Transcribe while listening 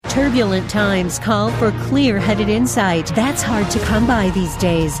Turbulent times call for clear-headed insight. That's hard to come by these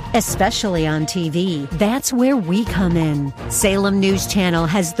days, especially on TV. That's where we come in. Salem News Channel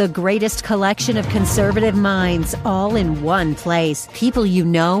has the greatest collection of conservative minds all in one place. People you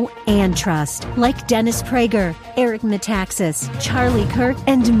know and trust, like Dennis Prager, Eric Metaxas, Charlie Kirk,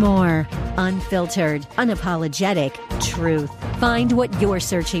 and more. Unfiltered, unapologetic truth. Find what you're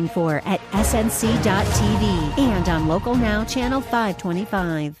searching for at snc.tv and on Local Now, Channel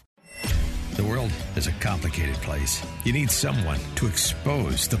 525. The world is a complicated place. You need someone to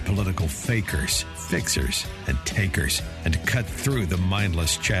expose the political fakers, fixers, and takers, and to cut through the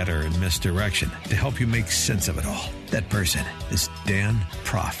mindless chatter and misdirection to help you make sense of it all. That person is Dan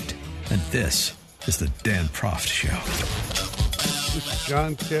Proft, and this is the Dan Proft Show. This is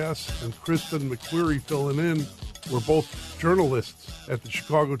John Cass and Kristen McQuarrie filling in. We're both journalists at the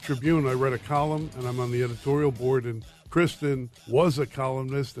Chicago Tribune. I read a column, and I'm on the editorial board, and Kristen was a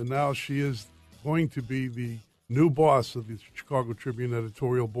columnist, and now she is going to be the new boss of the Chicago Tribune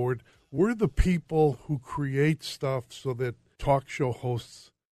editorial board. We're the people who create stuff so that talk show hosts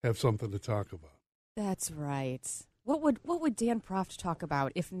have something to talk about. That's right. What would Dan Proft talk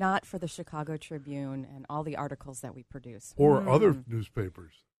about if not for the Chicago Tribune and all the articles that we produce? Or other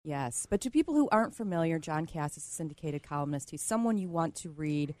newspapers. Yes, but to people who aren't familiar, John Cass is a syndicated columnist. He's someone you want to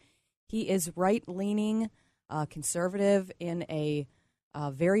read. He is right-leaning, conservative in a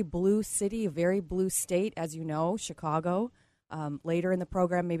very blue city, a very blue state, as you know, Chicago. Later in the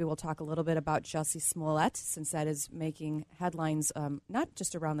program, maybe we'll talk a little bit about Jussie Smollett, since that is making headlines not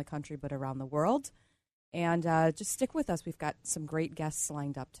just around the country, but around the world. And just stick with us. We've got some great guests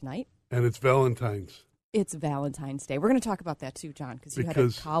lined up tonight. And it's Valentine's. It's Valentine's Day. We're going to talk about that, too, John, because you had a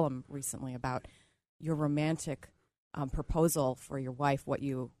column recently about your romantic proposal for your wife, what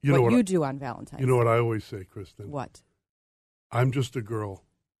you do on Valentine's Day. You know what I always say, Kristen? What? I'm just a girl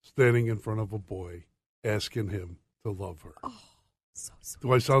standing in front of a boy asking him to love her. Oh, so sweet.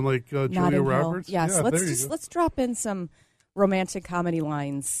 Do I sound like Julia Roberts? Yes, let's drop in some romantic comedy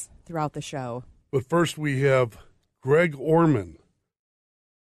lines throughout the show. But first we have Greg Orman.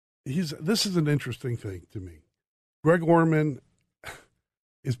 This is an interesting thing to me. Greg Orman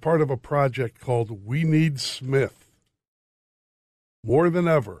is part of a project called We Need Smith. More than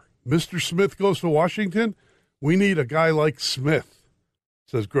ever, Mr. Smith goes to Washington. We need a guy like Smith,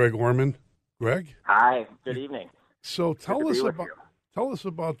 says Greg Orman. Greg? Hi, good evening. So tell us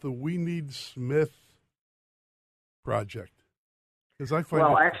about the We Need Smith project.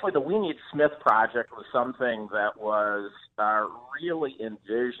 Actually, the We Need Smith project was something that was really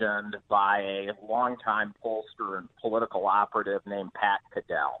envisioned by a longtime pollster and political operative named Pat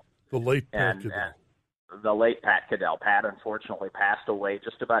Caddell. The late Pat Caddell. The late Pat Caddell. Pat, unfortunately, passed away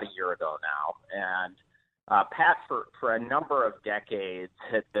just about a year ago now. And Pat, for a number of decades,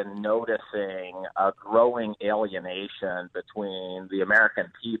 had been noticing a growing alienation between the American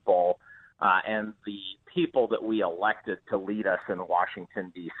people and the people that we elected to lead us in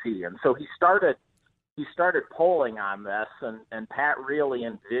Washington, D.C. And so he started polling on this, and Pat really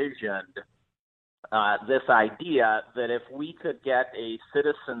envisioned this idea that if we could get a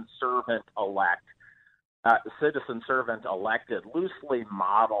citizen servant elected, loosely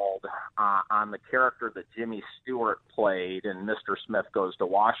modeled on the character that Jimmy Stewart played in Mr. Smith Goes to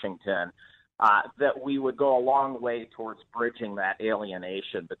Washington, that we would go a long way towards bridging that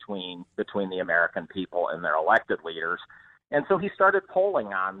alienation between the American people and their elected leaders. And so he started polling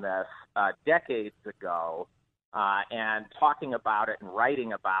on this decades ago and talking about it and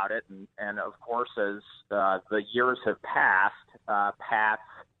writing about it. And of course, as the years have passed, Pat's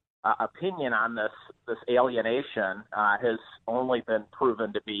opinion on this alienation has only been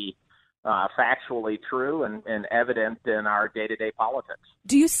proven to be factually true and evident in our day-to-day politics.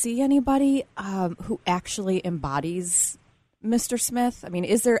 Do you see anybody who actually embodies Mr. Smith? I mean,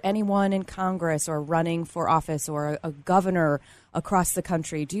 is there anyone in Congress or running for office or a governor across the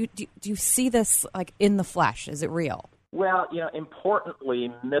country? Do you see this like in the flesh? Is it real? Well,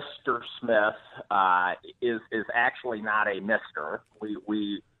 importantly, Mr. Smith is actually not a Mr.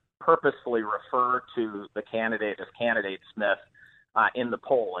 We purposefully refer to the candidate as Candidate Smith in the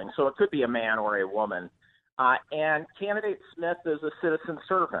polling. So it could be a man or a woman. And Candidate Smith is a citizen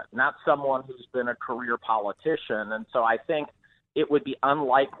servant, not someone who's been a career politician. And so I think it would be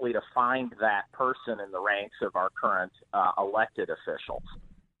unlikely to find that person in the ranks of our current elected officials.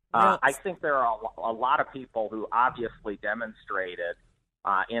 I think there are a lot of people who obviously demonstrated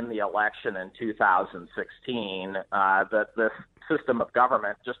in the election in 2016 that this system of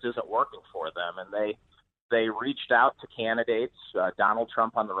government just isn't working for them. And they reached out to candidates, Donald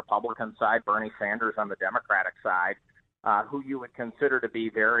Trump on the Republican side, Bernie Sanders on the Democratic side, who you would consider to be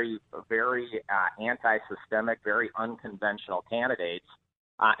very, very anti-systemic, very unconventional candidates.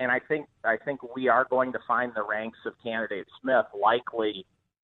 And I think we are going to find the ranks of candidate Smith likely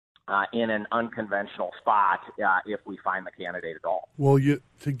in an unconventional spot if we find the candidate at all. Well,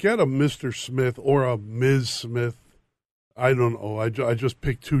 to get a Mr. Smith or a Ms. Smith, I don't know. I just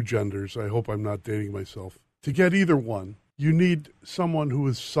picked two genders. I hope I'm not dating myself. To get either one, you need someone who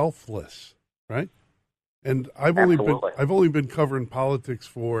is selfless, right? And I've only been covering politics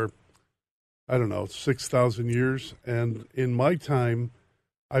for, I don't know, 6,000 years. And in my time,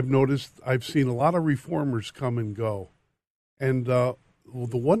 I've seen a lot of reformers come and go. And the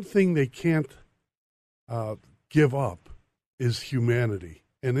one thing they can't give up is humanity.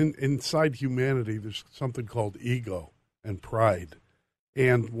 And inside humanity, there's something called ego and pride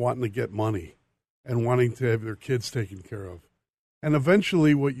and wanting to get money and wanting to have their kids taken care of. And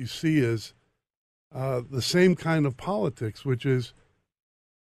eventually what you see is the same kind of politics, which is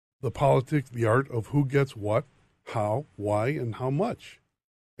the art of who gets what, how, why, and how much.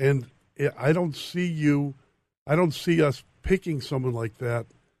 And I don't see us picking someone like that,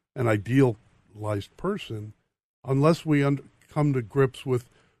 an idealized person, unless we come to grips with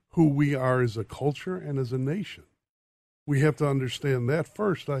who we are as a culture and as a nation. We have to understand that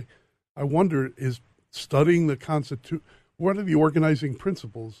first. I wonder, is studying the Constitution, what are the organizing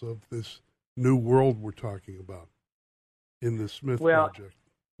principles of this new world we're talking about in the Smith Project?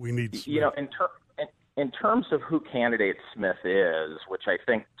 We need Smith. You know, in terms of who candidate Smith is, which I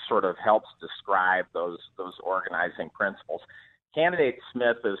think sort of helps describe those organizing principles, candidate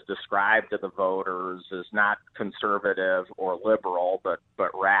Smith is described to the voters as not conservative or liberal, but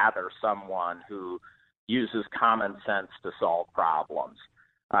rather someone who uses common sense to solve problems.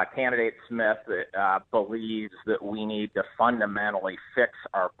 Candidate Smith believes that we need to fundamentally fix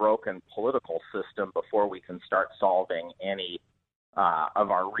our broken political system before we can start solving any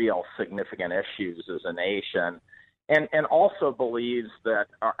of our real significant issues as a nation, and also believes that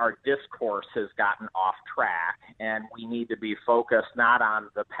our discourse has gotten off track, and we need to be focused not on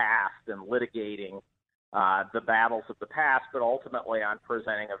the past and litigating the battles of the past, but ultimately on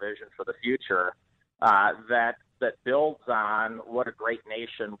presenting a vision for the future that builds on what a great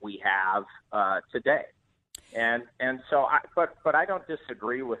nation we have today. And so, but I don't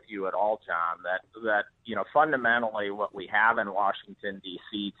disagree with you at all, John, that you know, fundamentally what we have in Washington,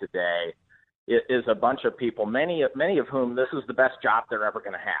 D.C. today is a bunch of people, many of whom this is the best job they're ever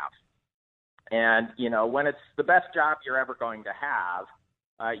going to have. And, you know, when it's the best job you're ever going to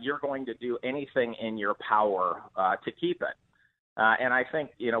have, you're going to do anything in your power to keep it. And I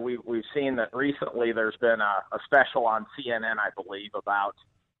think, you know, we've seen that recently there's been a special on CNN, I believe, about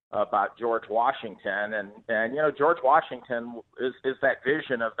George Washington, and you know, George Washington is that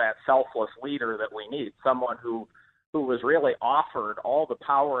vision of that selfless leader that we need, someone who was really offered all the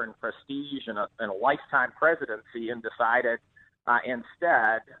power and prestige and a lifetime presidency, and decided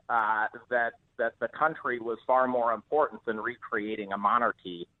instead that the country was far more important than recreating a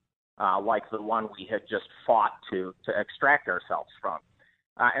monarchy like the one we had just fought to extract ourselves from.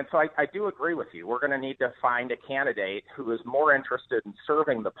 And so I do agree with you. We're going to need to find a candidate who is more interested in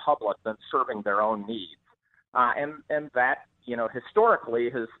serving the public than serving their own needs. And that, you know,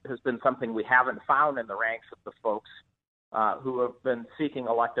 historically has been something we haven't found in the ranks of the folks who have been seeking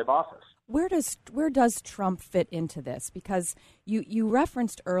elective office. Where does Trump fit into this? Because you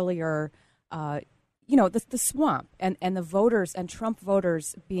referenced earlier, you know, the swamp and the voters and Trump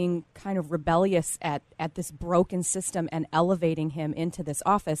voters being kind of rebellious at this broken system and elevating him into this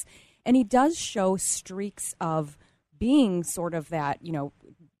office. And he does show streaks of being sort of that, you know,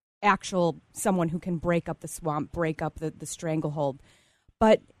 actual someone who can break up the swamp, break up the stranglehold.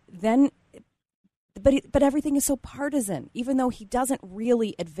 But everything is so partisan. Even though he doesn't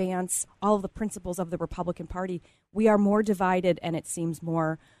really advance all of the principles of the Republican Party, we are more divided, and it seems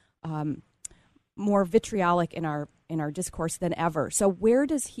more vitriolic in our discourse than ever. So where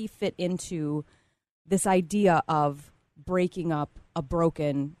does he fit into this idea of breaking up a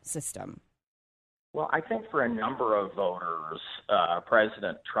broken system? Well, I think for a number of voters,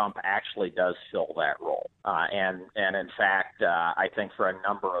 President Trump actually does fill that role. And in fact, I think for a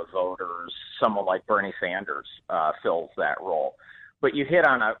number of voters, someone like Bernie Sanders fills that role. But you hit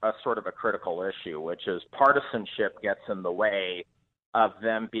on a sort of a critical issue, which is partisanship gets in the way of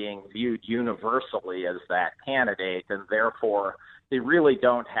them being viewed universally as that candidate, and therefore they really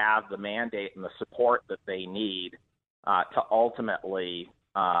don't have the mandate and the support that they need to ultimately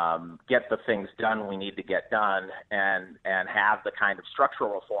get the things done we need to get done and have the kind of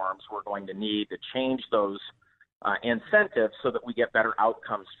structural reforms we're going to need to change those incentives so that we get better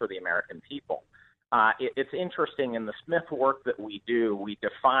outcomes for the American people. It's interesting in the Smith work that we do, we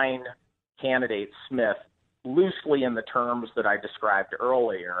define candidate Smith loosely in the terms that I described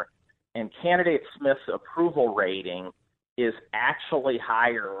earlier, and candidate Smith's approval rating is actually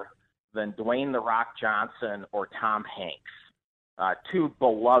higher than Dwayne "The Rock" Johnson or Tom Hanks, two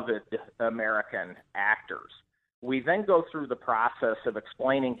beloved American actors. We then go through the process of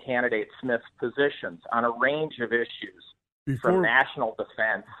explaining candidate Smith's positions on a range of issues, from national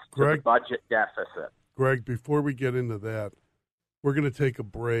defense to the budget deficit. Greg, before we get into that, we're going to take a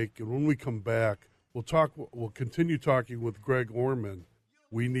break, and when we come back, we'll continue talking with Greg Orman,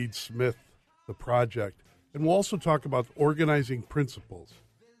 We Need Smith, the project, and we'll also talk about organizing principles,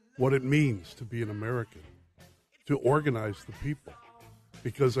 what it means to be an American, to organize the people,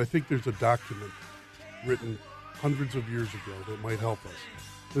 because I think there's a document written hundreds of years ago that might help us.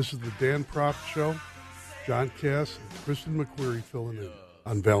 This is the Dan Proft Show. John Cass and Kristen McQuarrie filling in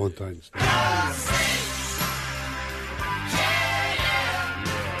on Valentine's Day. Grab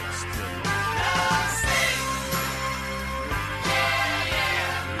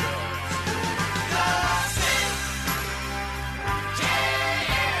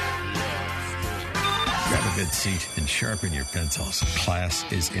a good seat and sharpen your pencils. Class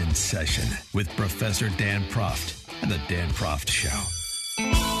is in session with Professor Dan Proft and the Dan Proft Show.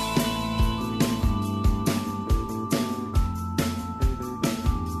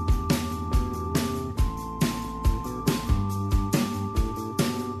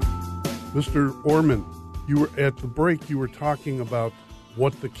 Mr. Orman, you were at the break. You were talking about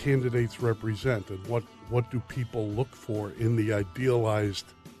what the candidates represent and what do people look for in the idealized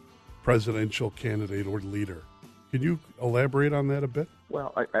presidential candidate or leader. Can you elaborate on that a bit?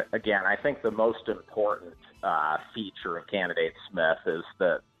 Well, again, I think the most important feature of candidate Smith is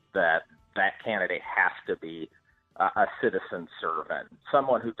that candidate has to be a citizen servant,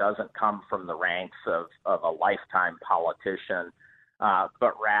 someone who doesn't come from the ranks of a lifetime politician,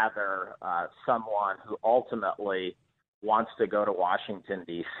 but rather someone who ultimately wants to go to Washington,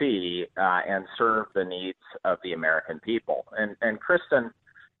 D.C. And serve the needs of the American people. And Kristen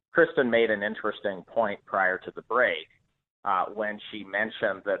made an interesting point prior to the break when she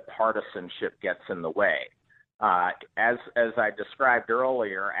mentioned that partisanship gets in the way. As I described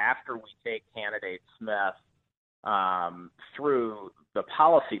earlier, after we take candidate Smith through the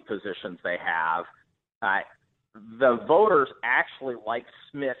policy positions they have, the voters actually like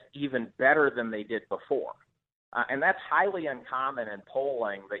Smith even better than they did before. And that's highly uncommon in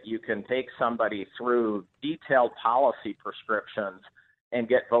polling, that you can take somebody through detailed policy prescriptions and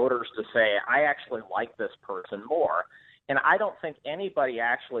get voters to say, I actually like this person more. And I don't think anybody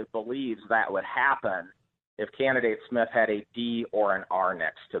actually believes that would happen if candidate Smith had a D or an R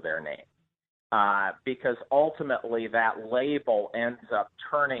next to their name. Because ultimately that label ends up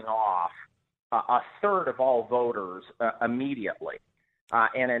turning off a third of all voters immediately.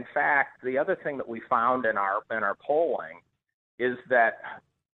 And in fact, the other thing that we found in our polling is that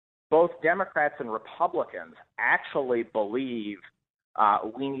both Democrats and Republicans actually believe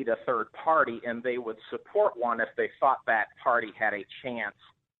we need a third party, and they would support one if they thought that party had a chance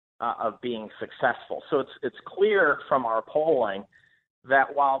of being successful. So it's clear from our polling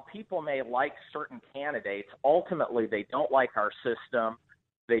that while people may like certain candidates, ultimately they don't like our system.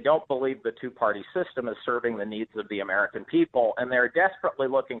 They don't believe the two-party system is serving the needs of the American people, and they're desperately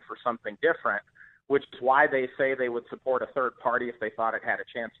looking for something different, which is why they say they would support a third party if they thought it had a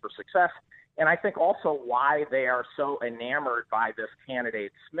chance for success. And I think also why they are so enamored by this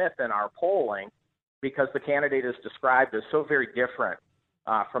candidate Smith in our polling, because the candidate is described as so very different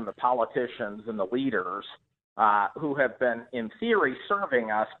from the politicians and the leaders who have been, in theory,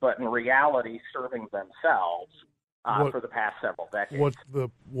 serving us, but in reality serving themselves for the past several decades.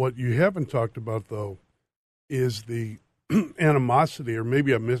 What you haven't talked about, though, is the animosity, or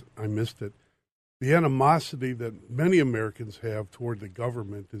maybe I missed it. The animosity that many Americans have toward the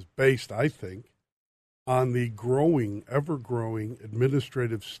government is based, I think, on the ever-growing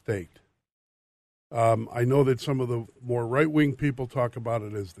administrative state. I know that some of the more right-wing people talk about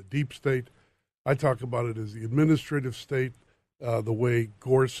it as the deep state. I talk about it as the administrative state, the way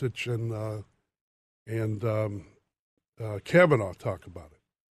Gorsuch and Kavanaugh talk about it.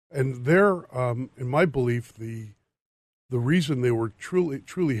 And they're, in my belief, the reason they were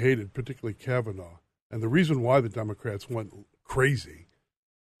truly hated, particularly Kavanaugh, and the reason why the Democrats went crazy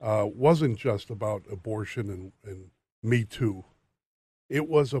wasn't just about abortion and Me Too. It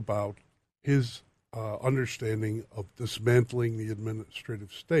was about his understanding of dismantling the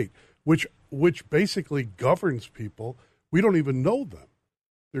administrative state, which basically governs people. We don't even know them.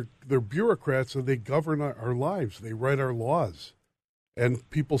 They're bureaucrats, and they govern our lives. They write our laws. And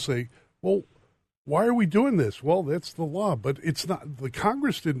people say, well, why are we doing this? Well, that's the law, but it's not. The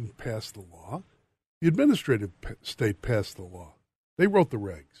Congress didn't pass the law. The administrative state passed the law. They wrote the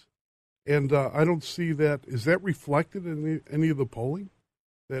regs. And I don't see that. Is that reflected in any of the polling?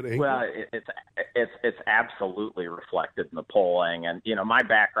 That angle? Well, it's absolutely reflected in the polling. And, my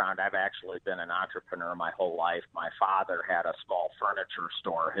background, I've actually been an entrepreneur my whole life. My father had a small furniture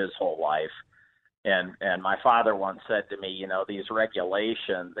store his whole life. And my father once said to me, these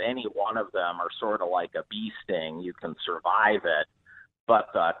regulations, any one of them are sort of like a bee sting. You can survive it. But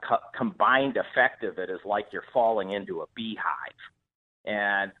the combined effect of it is like you're falling into a beehive.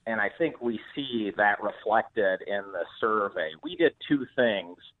 And I think we see that reflected in the survey. We did two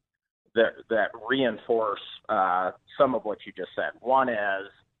things that reinforce some of what you just said. One is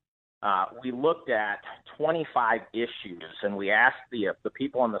we looked at 25 issues, and we asked the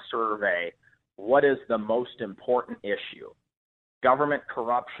people in the survey, what is the most important issue? Government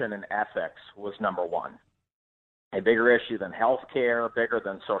corruption and ethics was number one. A bigger issue than health care, bigger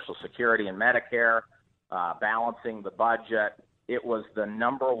than Social Security and Medicare, balancing the budget. It was the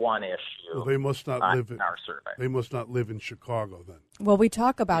number one issue. Well, they must not live in our survey. They must not live in Chicago then. Well, we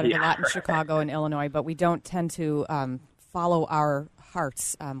talk about it a lot in Chicago and Illinois, but we don't tend to follow our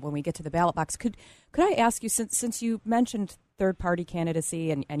hearts when we get to the ballot box. Could I ask you, since you mentioned third-party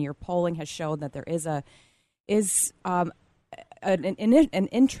candidacy and your polling has shown that there is an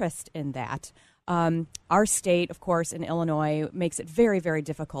interest in that. Our state, of course, in Illinois, makes it very, very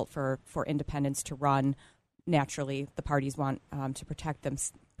difficult for independents to run. Naturally, the parties want to protect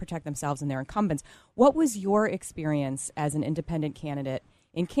themselves and their incumbents. What was your experience as an independent candidate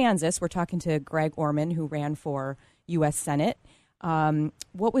in Kansas? We're talking to Greg Orman, who ran for U.S. Senate.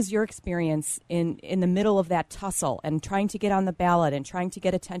 What was your experience in the middle of that tussle and trying to get on the ballot and trying to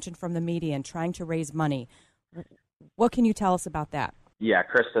get attention from the media and trying to raise money? What can you tell us about that? Yeah,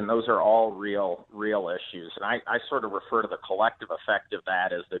 Kristen, those are all real issues. And I sort of refer to the collective effect of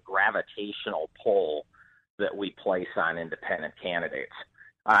that as the gravitational pull that we place on independent candidates.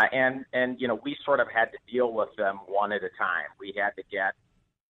 And we sort of had to deal with them one at a time. We had to get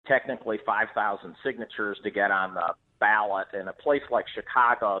technically 5,000 signatures to get on the ballot. In a place like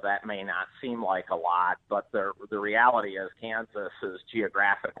Chicago, that may not seem like a lot, but the reality is Kansas is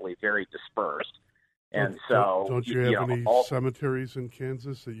geographically very dispersed. And don't you have any cemeteries in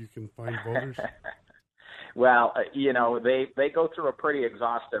Kansas that you can find voters? Well, they go through a pretty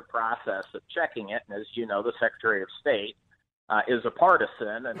exhaustive process of checking it. And as you know, the Secretary of State is a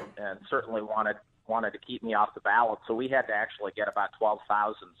partisan and certainly wanted to keep me off the ballot. So we had to actually get about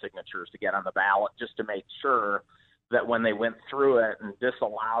 12,000 signatures to get on the ballot just to make sure that when they went through it and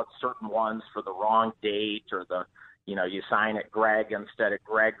disallowed certain ones for the wrong date or you sign it Greg instead of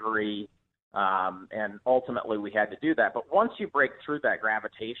Gregory. And ultimately we had to do that. But once you break through that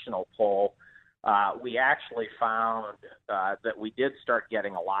gravitational pull, we actually found that we did start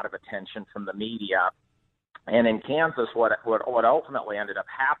getting a lot of attention from the media. And in Kansas, what ultimately ended up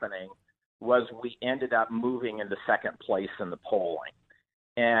happening was we ended up moving into second place in the polling.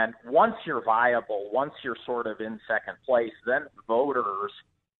 And once you're viable, once you're sort of in second place, then voters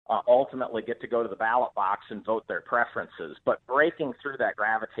ultimately get to go to the ballot box and vote their preferences. But breaking through that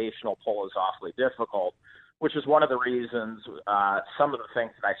gravitational pull is awfully difficult, which is one of the reasons some of the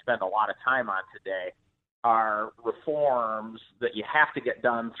things that I spend a lot of time on today are reforms that you have to get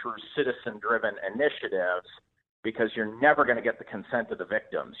done through citizen-driven initiatives, because you're never going to get the consent of the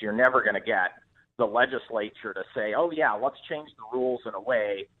victims. You're never going to get the legislature to say, oh, yeah, let's change the rules in a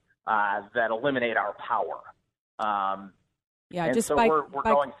way that eliminate our power. Yeah, just so we're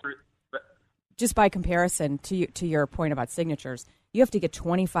going through. Just by comparison to your point about signatures, you have to get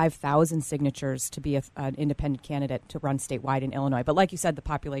 25,000 signatures to be an independent candidate to run statewide in Illinois. But like you said, the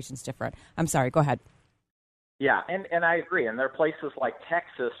population's different. I'm sorry, go ahead. Yeah, and I agree. And there are places like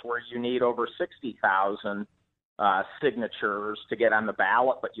Texas where you need over 60,000 signatures to get on the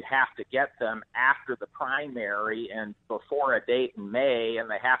ballot, but you have to get them after the primary and before a date in May, and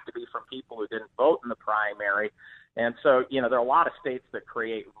they have to be from people who didn't vote in the primary. And so, there are a lot of states that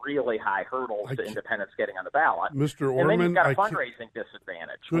create really high hurdles to independents getting on the ballot. Mr. Orman, and then you've got a fundraising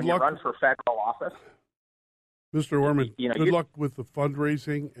disadvantage when you run for federal office. Mr. Orman, good luck with the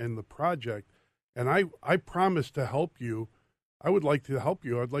fundraising and the project. And I promise to help you. I would like to help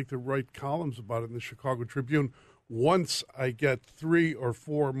you. I'd like to write columns about it in the Chicago Tribune once I get 3 or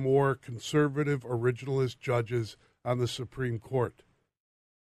 4 more conservative originalist judges on the Supreme Court.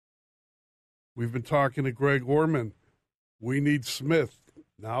 We've been talking to Greg Orman. We need Smith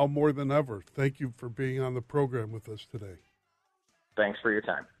now more than ever. Thank you for being on the program with us today. Thanks for your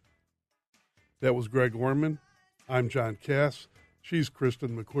time. That was Greg Orman. I'm John Cass. She's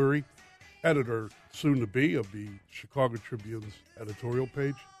Kristen McQuarrie. editor, soon to be, of the Chicago Tribune's editorial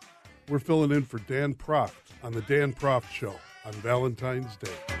page. We're filling in for Dan Proft on the Dan Proft Show on Valentine's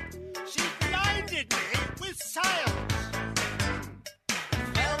Day. She blinded me with silence.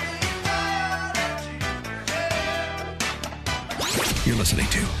 You're listening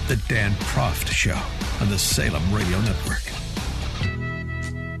to The Dan Proft Show on the Salem Radio Network.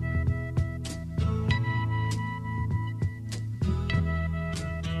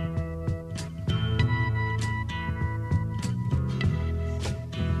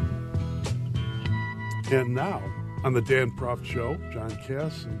 And now, on the Dan Proft Show, John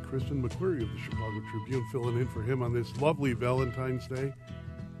Cass and Kristen McQuarrie of the Chicago Tribune filling in for him on this lovely Valentine's Day,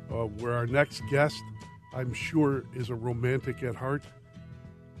 where our next guest, I'm sure, is a romantic at heart.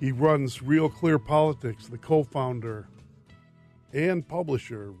 He runs Real Clear Politics, the co-founder and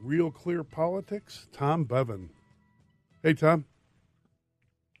publisher, Real Clear Politics, Tom Bevan. Hey, Tom.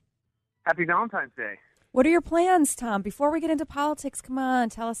 Happy Valentine's Day. What are your plans, Tom? Before we get into politics, come on,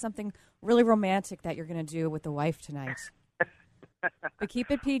 tell us something really romantic that you're going to do with the wife tonight. But keep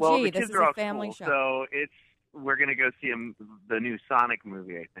it PG. Well, the this kids is are a off family school, show. So we're going to go see the new Sonic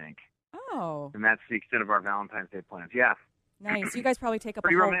movie, I think. Oh, And that's the extent of our Valentine's Day plans. Yeah. nice. You guys probably take up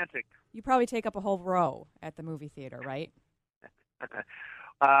Pretty a whole, romantic. You probably take up a whole row at the movie theater, right?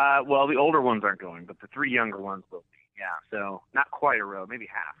 Well, the older ones aren't going, but the three younger ones will be. Yeah, so not quite a row, maybe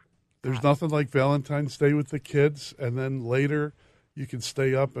half. There's nothing like Valentine's Day with the kids, and then later you can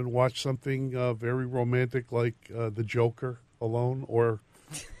stay up and watch something very romantic like The Joker alone or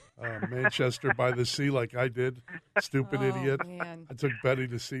Manchester by the Sea like I did. Stupid idiot. Man. I took Betty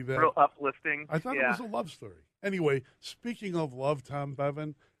to see that. Real uplifting. I thought it was a love story. Anyway, speaking of love, Tom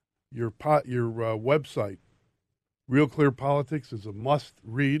Bevan, your website, Real Clear Politics, is a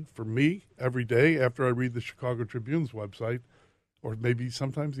must-read for me every day after I read the Chicago Tribune's website, or maybe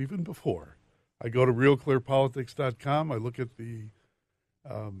sometimes even before. I go to realclearpolitics.com. I look at the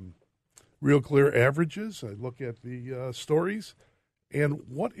Real Clear averages. I look at the stories. And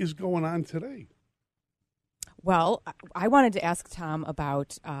what is going on today? Well, I wanted to ask Tom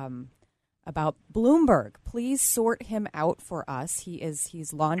about Bloomberg. Please sort him out for us.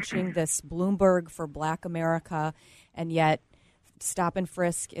 He's launching this Bloomberg for Black America, and yet stop and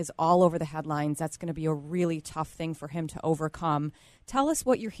frisk is all over the headlines. That's going to be a really tough thing for him to overcome. Tell us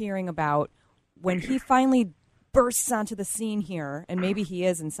what you're hearing about when he finally bursts onto the scene here, and maybe he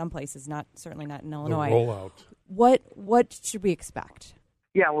is in some places, certainly not in Illinois. The rollout. What should we expect?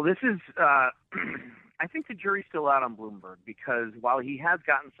 Yeah, well, this is I think the jury's still out on Bloomberg because while he has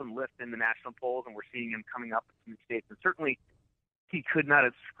gotten some lift in the national polls and we're seeing him coming up in the states, and certainly he could not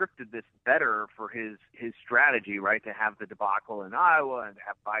have scripted this better for his strategy, right, to have the debacle in Iowa and to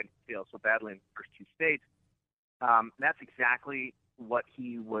have Biden fail so badly in the first two states. That's exactly what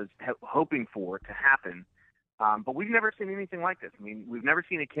he was hoping for to happen. But we've never seen anything like this. I mean, we've never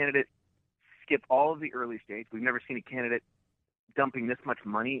seen a candidate skip all of the early states. We've never seen a candidate dumping this much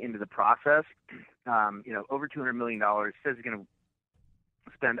money into the process. Over $200 million. Says he's going to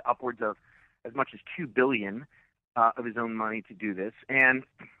spend upwards of as much as $2 billion of his own money to do this, and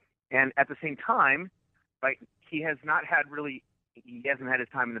at the same time, right, he hasn't had his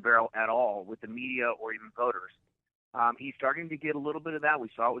time in the barrel at all with the media or even voters. He's starting to get a little bit of that. We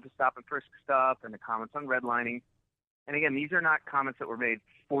saw it with the stop and frisk stuff and the comments on redlining. And again, these are not comments that were made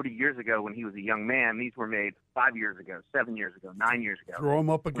 40 years ago when he was a young man. These were made 5 years ago, 7 years ago, 9 years ago. Throw him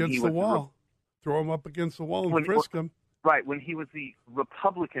up against the wall. Throw him up against the wall and frisk him. Right, when he was the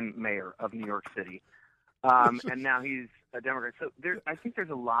Republican mayor of New York City. And now he's a Democrat. So I think there's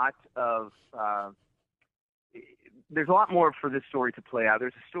a lot more for this story to play out.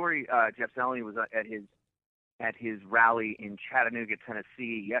 There's a story, Jeff Zeleny was at his rally in Chattanooga,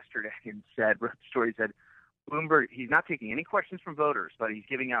 Tennessee yesterday and wrote the story, said, Bloomberg, he's not taking any questions from voters, but he's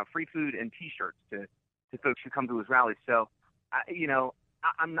giving out free food and T-shirts to folks who come to his rallies. So,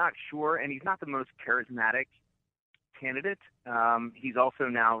 I'm not sure, and he's not the most charismatic candidate. He's also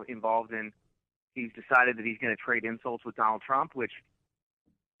now involved in, he's decided that he's going to trade insults with Donald Trump, which,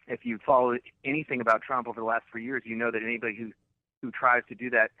 if you follow anything about Trump over the last 3 years, you know that anybody who tries to do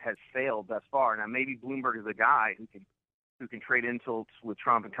that has failed thus far. Now, maybe Bloomberg is a guy who can trade insults with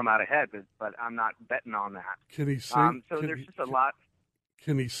Trump and come out ahead, but I'm not betting on that. Can he sing? There's just a lot.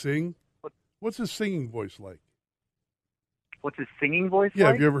 Can he sing? What's his singing voice like? What's his singing voice like?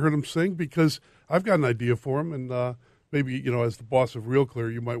 like? Have you ever heard him sing? Because I've got an idea for him, and maybe, as the boss of Real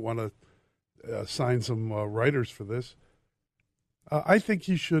Clear, you might want to sign some writers for this. I think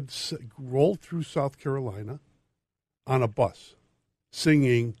he should roll through South Carolina on a bus,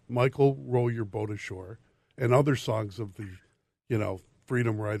 singing Michael, Row Your Boat Ashore, and other songs of the,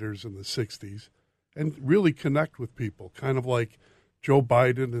 freedom riders in the 60s and really connect with people, kind of like Joe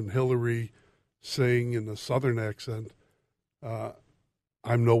Biden and Hillary saying in a Southern accent,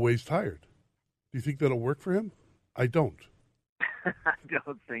 I'm no ways tired. Do you think that'll work for him? I don't. I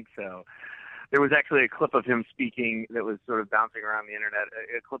don't think so. There was actually a clip of him speaking that was sort of bouncing around the internet.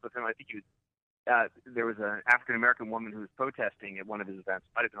 A clip of him, I think he was, there was an African-American woman who was protesting at one of his events,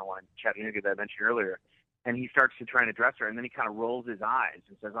 might have been the one in Chattanooga that I mentioned earlier, and he starts to try and address her, and then he kind of rolls his eyes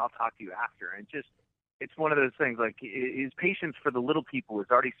and says, I'll talk to you after. And it's one of those things, like his patience for the little people is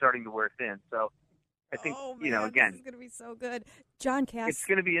already starting to wear thin. So I think, again, this is going to be so good. John Cass. It's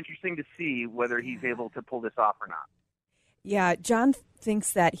going to be interesting to see whether he's able to pull this off or not. Yeah, John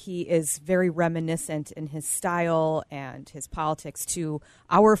thinks that he is very reminiscent in his style and his politics to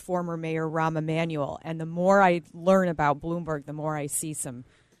our former mayor, Rahm Emanuel. And the more I learn about Bloomberg, the more I see some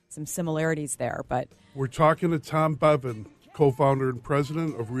similarities there. But we're talking to Tom Bevan, co-founder and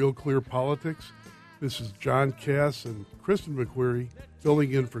president of Real Clear Politics. This is John Cass and Kristen McQuarrie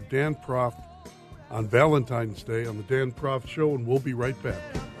filling in for Dan Proft on Valentine's Day on the Dan Proft Show, and we'll be right back.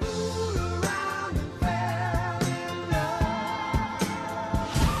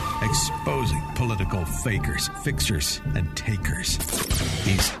 Exposing political fakers, fixers, and takers.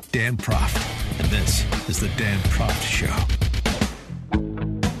 He's Dan Proft, and this is the Dan Proft Show.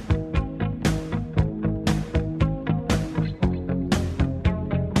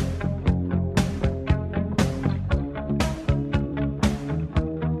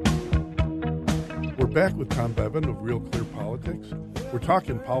 We're back with Tom Bevan of Real Clear Politics. We're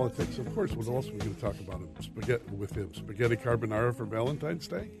talking politics. Of course, what else are we going to talk about Spaghetti carbonara for Valentine's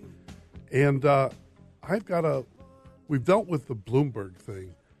Day? And we've dealt with the Bloomberg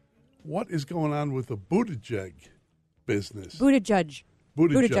thing. What is going on with the Buttigieg business? Buttigieg.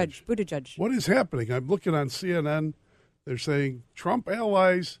 What is happening? I'm looking on CNN. They're saying Trump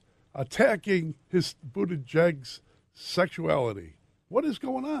allies attacking his Buttigieg's sexuality. What is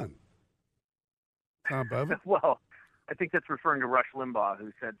going on? Tom Bevan? Well, I think that's referring to Rush Limbaugh,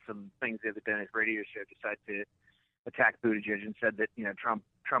 who said some things the other day on his radio show, decided to attack Buttigieg and said that,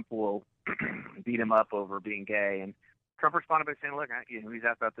 Trump will beat him up over being gay. And Trump responded by saying, look, he was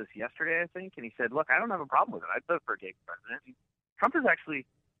asked about this yesterday, I think, and he said, look, I don't have a problem with it. I'd vote for a gay president. And Trump is actually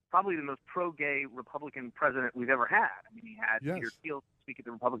probably the most pro-gay Republican president we've ever had. I mean, he had Peter Thiel speak at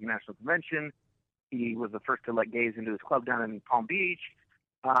the Republican National Convention. He was the first to let gays into his club down in Palm Beach.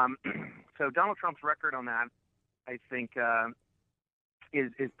 So Donald Trump's record on that, I think,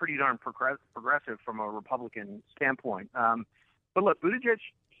 is pretty darn progressive from a Republican standpoint. But look, Buttigieg,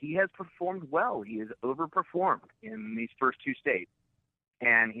 he has performed well. He has overperformed in these first two states,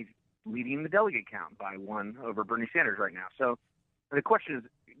 and he's leading the delegate count by one over Bernie Sanders right now. So the question is,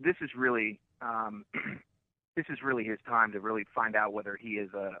 this is really his time to really find out whether he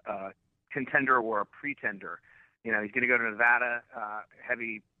is a contender or a pretender. He's going to go to Nevada,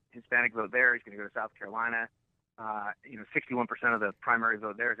 heavy Hispanic vote there. He's going to go to South Carolina. 61% of the primary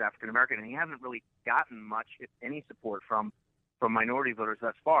vote there is African American, and he hasn't really gotten much, if any, support from minority voters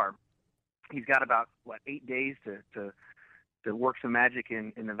thus far. He's got about 8 days to work some magic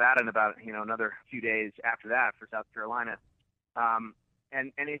in Nevada, and about another few days after that for South Carolina.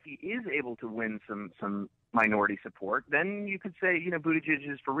 And if he is able to win some minority support, then you could say Buttigieg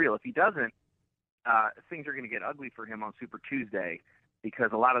is for real. If he doesn't, things are going to get ugly for him on Super Tuesday, because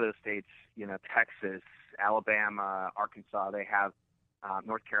a lot of those states, Texas, Alabama, Arkansas, they have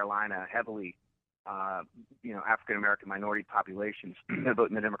North Carolina, heavily, African-American minority populations that vote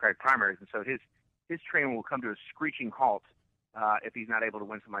in the Democratic primaries. And so his train will come to a screeching halt if he's not able to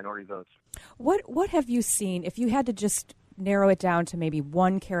win some minority votes. What have you seen, if you had to just narrow it down to maybe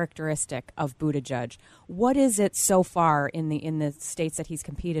one characteristic of Buttigieg, what is it so far in the states that he's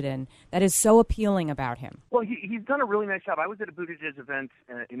competed in that is so appealing about him? Well, he's done a really nice job. I was at a Buttigieg event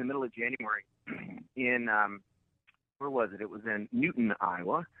in the middle of January in, where was it? It was in Newton,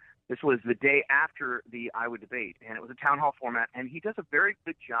 Iowa. This was the day after the Iowa debate, and it was a town hall format, and he does a very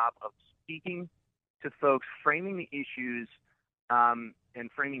good job of speaking to folks, framing the issues, and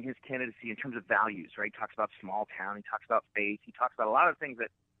framing his candidacy in terms of values, right? He talks about small town. He talks about faith. He talks about a lot of things that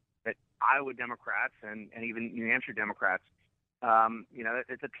Iowa Democrats and even New Hampshire Democrats,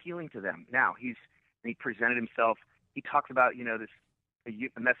 it's appealing to them. Now, he presented himself. He talks about,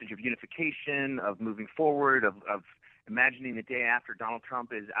 a message of unification, of moving forward, of imagining the day after Donald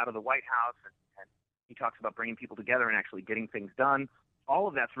Trump is out of the White House. And he talks about bringing people together and actually getting things done. All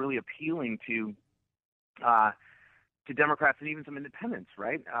of that's really appealing to Democrats and even some independents,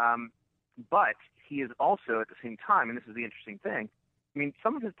 right? But he is also, at the same time, and this is the interesting thing, I mean,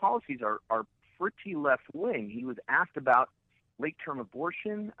 some of his policies are pretty left-wing. He was asked about late-term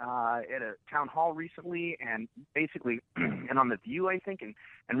abortion at a town hall recently, and basically, and on The View, I think,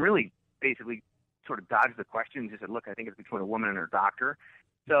 and really basically sort of dodged the question. Just said, look, I think it's between a woman and her doctor.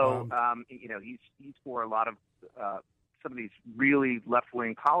 So, he's for a lot of some of these really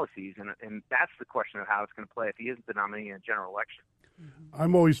left-wing policies, and that's the question of how it's going to play if he isn't the nominee in a general election.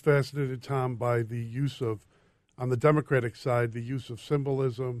 I'm always fascinated, Tom, by the use of, on the Democratic side, the use of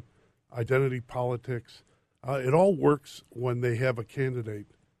symbolism, identity politics. It all works when they have a candidate.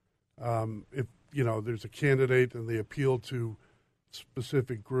 If there's a candidate and they appeal to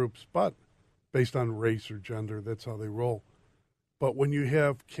specific groups, but based on race or gender, that's how they roll. But when you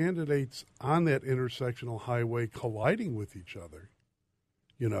have candidates on that intersectional highway colliding with each other,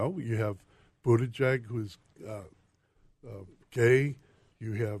 you have Buttigieg, who's gay.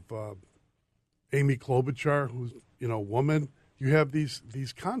 You have Amy Klobuchar, who's woman. You have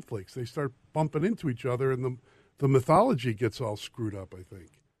these conflicts. They start bumping into each other, and the mythology gets all screwed up, I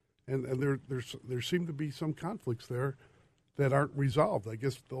think. And there seem to be some conflicts there that aren't resolved. I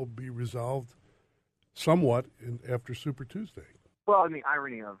guess they'll be resolved somewhat after Super Tuesday. Well, and the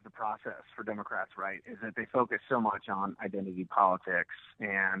irony of the process for Democrats, right, is that they focus so much on identity politics,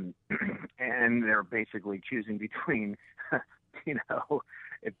 and they're basically choosing between,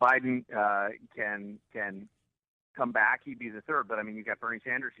 if Biden can come back, he'd be the third. But, I mean, you've got Bernie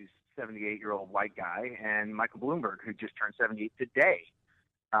Sanders, who's a 78-year-old white guy, and Michael Bloomberg, who just turned 78 today,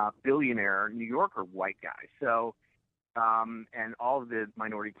 billionaire New Yorker white guy. So, and all of the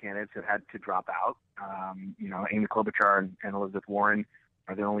minority candidates have had to drop out. Amy Klobuchar and Elizabeth Warren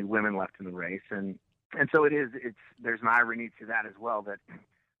are the only women left in the race. And so there's an irony to that as well, that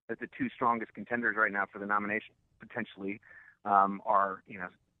the two strongest contenders right now for the nomination potentially are,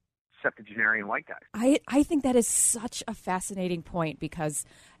 septuagenarian white guys. I think that is such a fascinating point because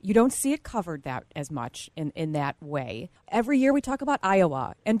you don't see it covered that as much in that way. Every year we talk about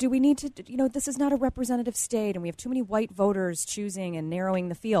Iowa, and do we need to, this is not a representative state, and we have too many white voters choosing and narrowing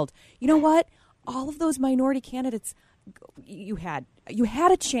the field. You know what? All of those minority candidates, you had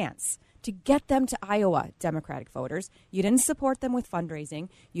a chance to get them to Iowa, Democratic voters. You didn't support them with fundraising.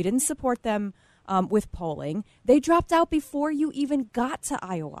 You didn't support them with polling. They dropped out before you even got to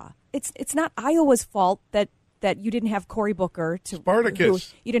Iowa. It's not Iowa's fault that you didn't have Cory Booker to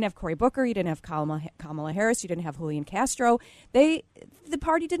Spartacus. You didn't have Cory Booker. You didn't have Kamala Harris. You didn't have Julian Castro. The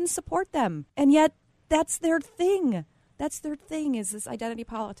party didn't support them, and yet that's their thing. That's their thing, is this identity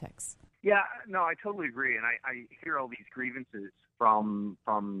politics. Yeah, no, I totally agree, and I hear all these grievances from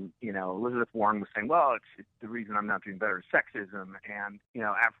Elizabeth Warren was saying, well, it's the reason I'm not doing better is sexism, and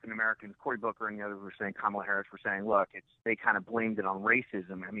African Americans, Cory Booker and the others were saying, Kamala Harris were saying, look, they kind of blamed it on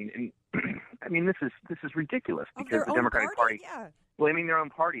racism. I mean, this is ridiculous because the Democratic Party blaming their own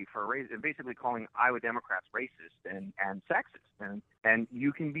party for race and basically calling Iowa Democrats racist and sexist, and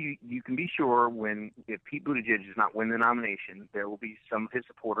you can be sure if Pete Buttigieg does not win the nomination, there will be some of his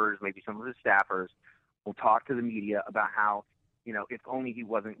supporters, maybe some of his staffers, will talk to the media about how, if only he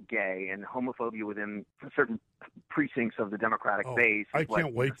wasn't gay, and homophobia within certain precincts of the Democratic base. I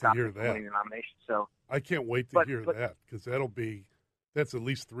can't wait to hear that. The nomination. So I can't wait to hear that, because that's at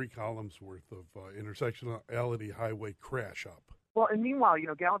least 3 columns worth of intersectionality highway crash up. Well, and meanwhile,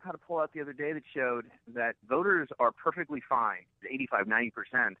 Gallup had a poll out the other day that showed that voters are perfectly fine, 85, 90%,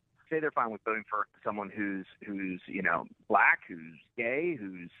 say they're fine with voting for someone who's black, who's gay,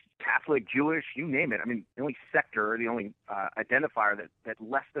 who's Catholic, Jewish, you name it. I mean, the only sector, the only identifier that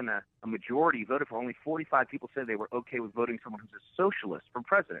less than a majority voted for, only 45 people said they were okay with voting someone who's a socialist for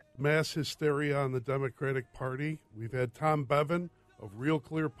president. Mass hysteria on the Democratic Party. We've had Tom Bevan of Real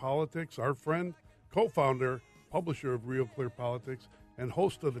Clear Politics, our friend, co-founder, publisher of Real Clear Politics, and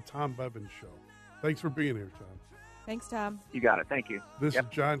host of the Tom Bevan Show. Thanks for being here, Tom. Thanks, Tom. You got it. Thank you. This is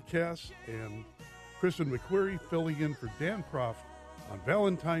John Cass and Kristen McQuarrie filling in for Dan Proft on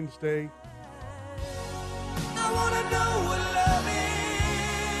Valentine's Day. I want to know what love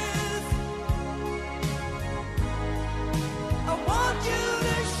is. I want you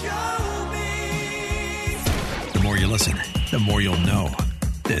to show me. The more you listen, the more you'll know.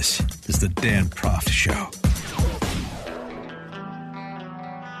 This is the Dan Proft Show.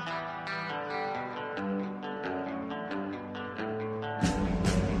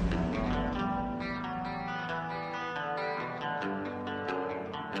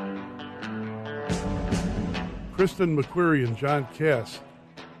 Kristen McQuarrie and John Cass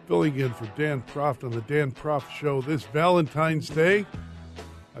filling in for Dan Proft on the Dan Proft Show this Valentine's Day.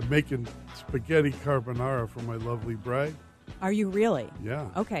 I'm making spaghetti carbonara for my lovely bride. Are you really? Yeah.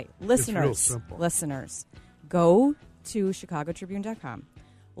 Okay, It's real simple. listeners, go to ChicagoTribune.com,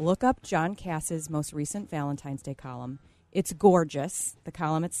 look up John Cass's most recent Valentine's Day column. It's gorgeous, the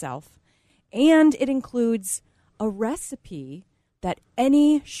column itself. And it includes a recipe that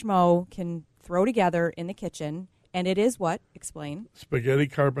any schmo can throw together in the kitchen. And it is what? Explain. Spaghetti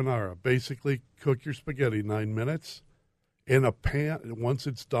carbonara. Basically, cook your spaghetti 9 minutes in a pan. Once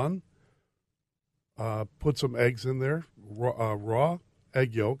it's done, put some eggs in there, raw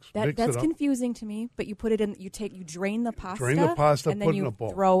egg yolks. Mix That's it up. confusing to me. But you put it in. You drain the pasta. Drain the pasta. And then put it you in a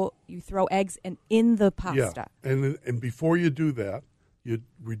bowl. throw eggs in the pasta. Yeah, and before you do that,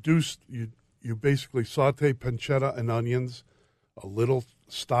 you basically saute pancetta and onions, a little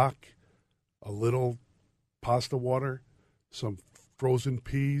stock, a little pasta water, some frozen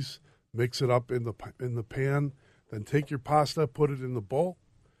peas. Mix it up in the pan. Then take your pasta, put it in the bowl.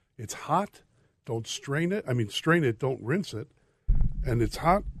 It's hot. Don't strain it. Strain it. Don't rinse it. And it's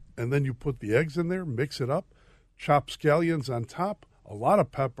hot. And then you put the eggs in there. Mix it up. Chop scallions on top. A lot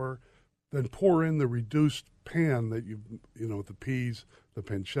of pepper. Then pour in the reduced pan that the peas, the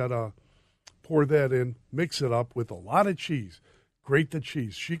pancetta. Pour that in. Mix it up with a lot of cheese. Grate the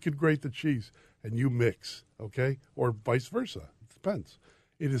cheese. She could grate the cheese, and you mix, okay? Or vice versa. It depends.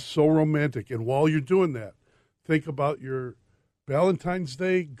 It is so romantic. And while you're doing that, think about your Valentine's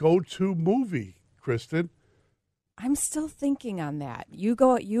Day go-to movie, Kristen. I'm still thinking on that. You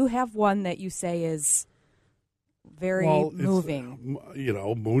have one that you say is very moving.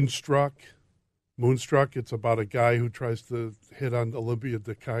 Moonstruck. Moonstruck, it's about a guy who tries to hit on Olympia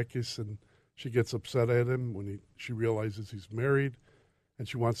Dukakis, and she gets upset at him when she realizes he's married, and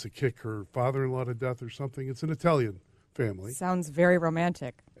she wants to kick her father-in-law to death or something. It's an Italian family. Sounds very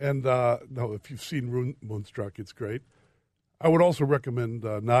romantic. And, no, if you've seen Moonstruck, it's great. I would also recommend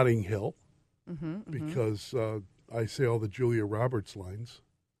Notting Hill because I say all the Julia Roberts lines.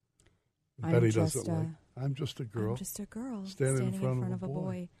 Betty doesn't like. I'm just a girl. I'm just a girl standing in front of a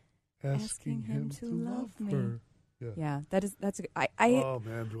boy. Asking him to love me. Yeah, that's a good. Oh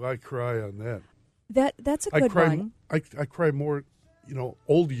man, do I cry on that? That's a good one. I cry more.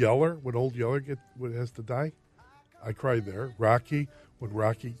 Old Yeller, when Old Yeller has to die, I cried there. Rocky,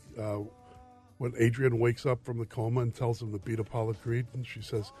 when Adrian wakes up from the coma and tells him to beat Apollo Creed, and she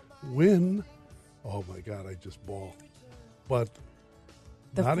says, "Win." Oh my God, I just bawl. But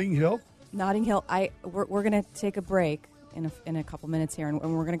Notting Hill. We're going to take a break in a couple minutes here, and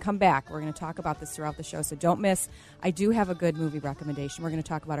we're going to come back. We're going to talk about this throughout the show, so don't miss. I do have a good movie recommendation. We're going to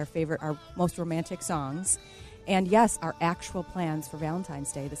talk about our most romantic songs, and yes, our actual plans for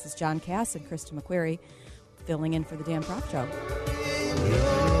Valentine's Day. This is John Cass and Kristen McQuarrie filling in for the Dan Proft Show.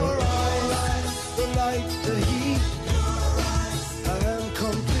 Your eyes, the light, the heat. I am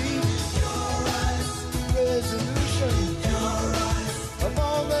complete. Your eyes, resolution. Your eyes, of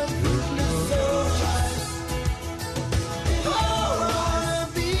all that goodness so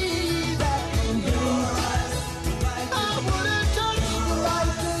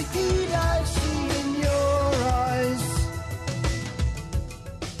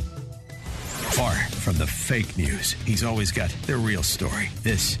from the fake news. He's always got the real story.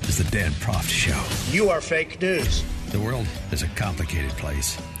 This is the Dan Proft Show. You are fake news. The world is a complicated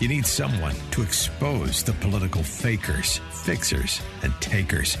place. You need someone to expose the political fakers, fixers, and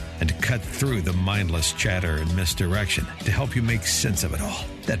takers, and to cut through the mindless chatter and misdirection to help you make sense of it all.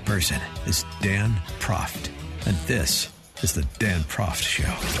 That person is Dan Proft. And this is the Dan Proft Show.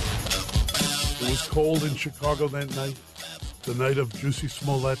 It was cold in Chicago that night, the night of Jussie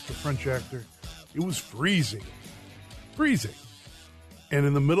Smollett, the French actor. It was freezing. Freezing. And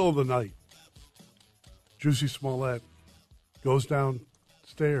in the middle of the night, Jussie Smollett goes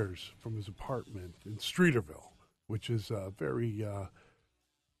downstairs from his apartment in Streeterville, which is a very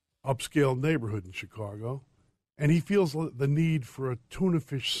upscale neighborhood in Chicago, and he feels the need for a tuna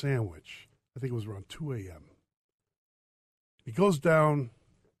fish sandwich. I think it was around 2 a.m. He goes down,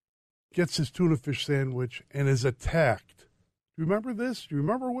 gets his tuna fish sandwich, and is attacked. Do you remember this? Do you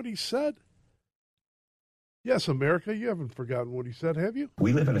remember what he said? Yes, America, you haven't forgotten what he said, have you?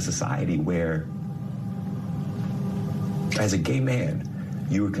 We live in a society where, as a gay man,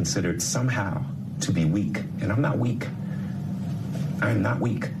 you are considered somehow to be weak. And I'm not weak. I am not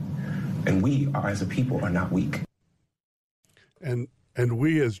weak. And we, as a people, are not weak. And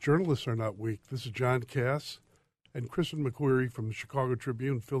we, as journalists, are not weak. This is John Cass and Kristen McQuarrie from the Chicago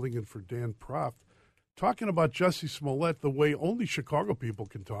Tribune filling in for Dan Proft, talking about Jussie Smollett the way only Chicago people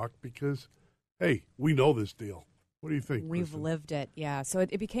can talk because, hey, we know this deal. What do you think, We've Kristen? lived it, yeah. So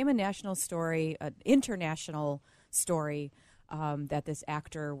it became a national story, an international story, that this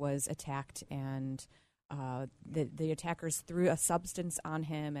actor was attacked and the attackers threw a substance on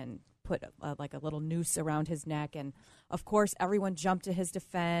him and put like a little noose around his neck. And, of course, everyone jumped to his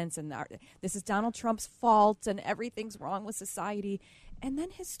defense. And this is Donald Trump's fault and everything's wrong with society. And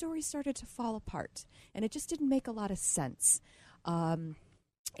then his story started to fall apart. And it just didn't make a lot of sense.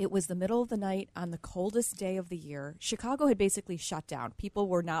 It was the middle of the night on the coldest day of the year. Chicago had basically shut down. People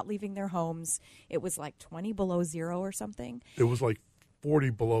were not leaving their homes. It was like 20 below zero or something. It was like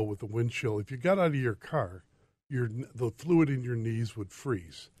 40 below with the wind chill. If you got out of your car, the fluid in your knees would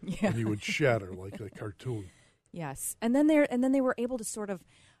freeze, and you would shatter like a cartoon. Yes, and then they were able to sort of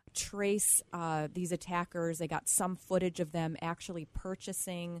trace these attackers. They got some footage of them actually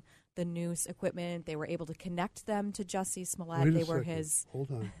purchasing the noose equipment. They were able to connect them to Jussie Smollett. They were his.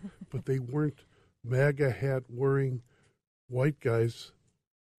 Hold on, but they weren't MAGA hat wearing white guys,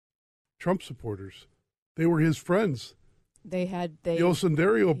 Trump supporters. They were his friends. The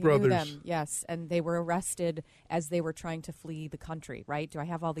Osundario brothers. Them, yes, and they were arrested as they were trying to flee the country, right? Do I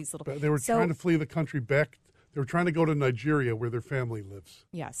have all these little... They were trying to flee the country back. They were trying to go to Nigeria where their family lives.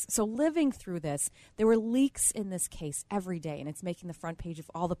 Yes. So living through this, there were leaks in this case every day, and it's making the front page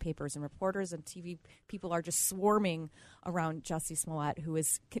of all the papers, and reporters and TV people are just swarming around Jussie Smollett, who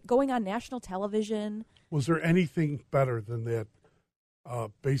is going on national television. Was there anything better than that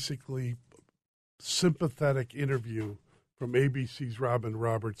basically sympathetic interview from ABC's Robin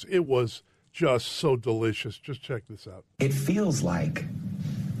Roberts? It was just so delicious. Just check this out. It feels like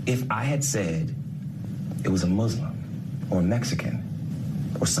if I had said it was a Muslim or a Mexican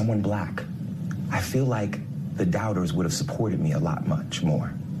or someone black, I feel like the doubters would have supported me a lot more.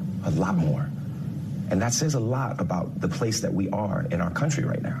 And that says a lot about the place that we are in our country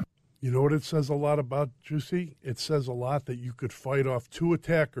right now. You know what it says a lot about, Juicy? It says a lot that you could fight off two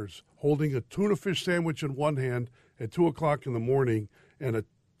attackers holding a tuna fish sandwich in one hand at 2 o'clock in the morning and a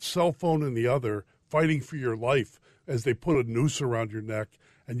cell phone in the other, fighting for your life as they put a noose around your neck,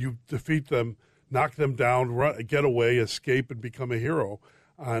 and you defeat them, knock them down, get away, escape, and become a hero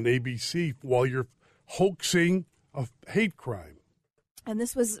on ABC while you're hoaxing a hate crime. And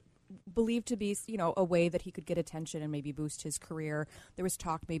this was believed to be, a way that he could get attention and maybe boost his career. There was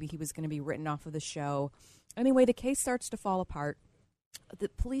talk maybe he was going to be written off of the show. Anyway, the case starts to fall apart. The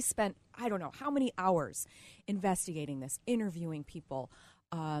police spent, I don't know how many hours investigating this, interviewing people.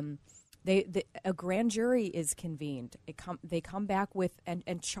 A grand jury is convened. They come back with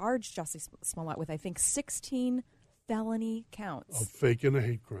and charge Jussie Smollett with, I think, 16 felony counts. Of faking a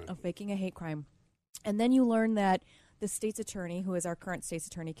hate crime. Of faking a hate crime. And then you learn that the state's attorney, who is our current state's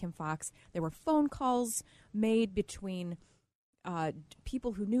attorney, Kim Foxx, there were phone calls made between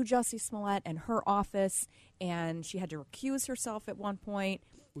people who knew Jussie Smollett and her office, and she had to recuse herself at one point.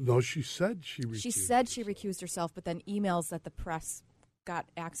 No, she said she recused She said she recused herself, but then emails that the press got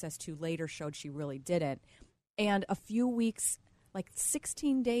access to later showed she really didn't. And a few weeks, like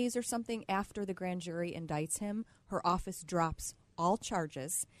 16 days or something after the grand jury indicts him, her office drops all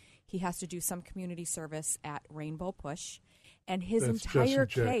charges. He has to do some community service at Rainbow Push, and his entire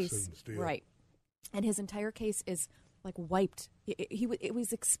case, right? And his entire case is like wiped. It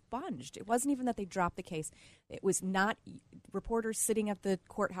was expunged. It wasn't even that they dropped the case. It was not reporters sitting at the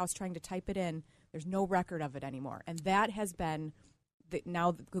courthouse trying to type it in. There's no record of it anymore, and that has been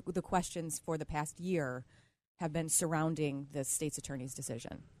the questions for the past year have been surrounding the state's attorney's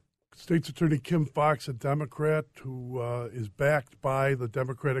decision. State's Attorney Kim Foxx, a Democrat who is backed by the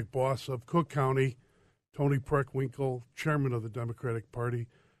Democratic boss of Cook County, Tony Preckwinkle, chairman of the Democratic Party.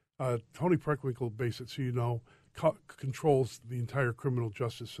 Tony Preckwinkle, basically, controls the entire criminal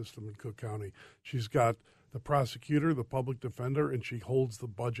justice system in Cook County. She's got the prosecutor, the public defender, and she holds the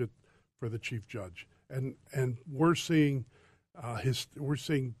budget for the chief judge. And we're seeing we're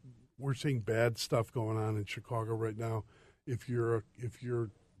seeing bad stuff going on in Chicago right now. If you're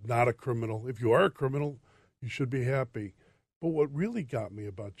not a criminal. If you are a criminal, you should be happy. But what really got me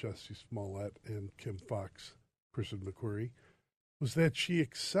about Jussie Smollett and Kim Foxx, Kristen McQuarrie, was that she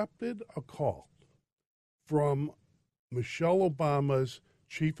accepted a call from Michelle Obama's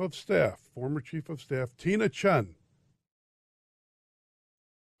chief of staff, former chief of staff, Tina Chen,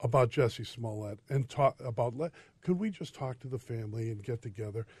 about Jussie Smollett and talk about, could we just talk to the family and get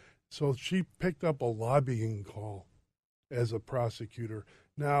together? So she picked up a lobbying call as a prosecutor.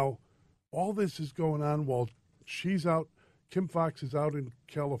 Now, all this is going on while she's out. Kim Foxx is out in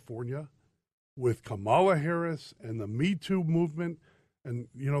California with Kamala Harris and the Me Too movement. And,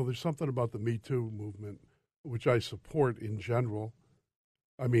 there's something about the Me Too movement, which I support in general.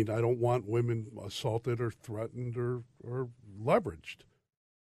 I mean, I don't want women assaulted or threatened or leveraged.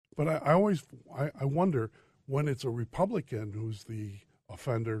 But I wonder when it's a Republican who's the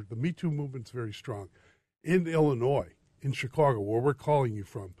offender. The Me Too movement's very strong. In Illinois, in Chicago, where we're calling you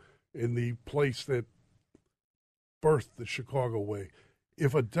from, in the place that birthed the Chicago way.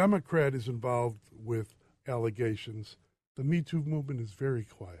 If a Democrat is involved with allegations, the Me Too movement is very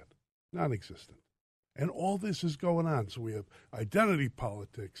quiet, non-existent. And all this is going on. So we have identity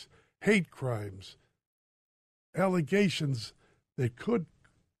politics, hate crimes, allegations that could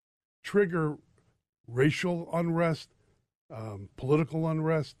trigger racial unrest, political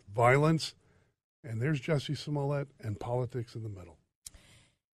unrest, violence. And there's Jussie Smollett and politics in the middle.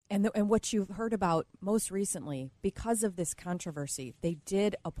 And what you've heard about most recently, because of this controversy, they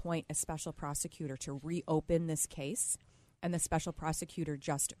did appoint a special prosecutor to reopen this case. And the special prosecutor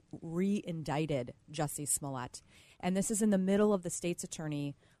just re-indicted Jussie Smollett. And this is in the middle of the state's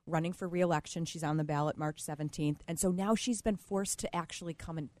attorney running for re-election. She's on the ballot March 17th. And so now she's been forced to actually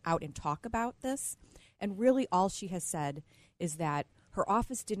come out and talk about this. And really all she has said is that her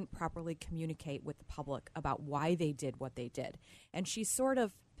office didn't properly communicate with the public about why they did what they did. And she's sort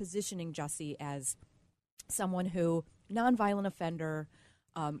of positioning Jussie as someone who, nonviolent offender,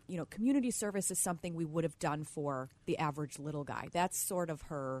 community service is something we would have done for the average little guy. That's sort of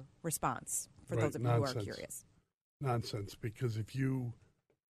her response for those of you who are curious. Nonsense, because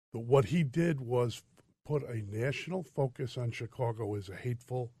what he did was put a national focus on Chicago as a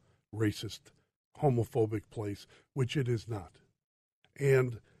hateful, racist, homophobic place, which it is not.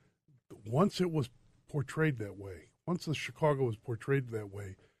 And once it was portrayed that way, once the Chicago was portrayed that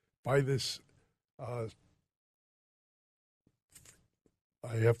way by this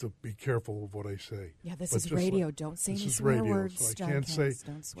I have to be careful of what I say. Yeah, this is radio. Don't say any swear words. So I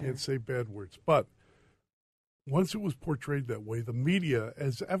can't say bad words. But once it was portrayed that way, the media,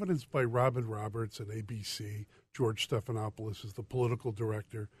 as evidenced by Robin Roberts and ABC, George Stephanopoulos is the political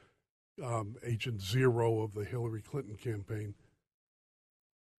director, Agent Zero of the Hillary Clinton campaign.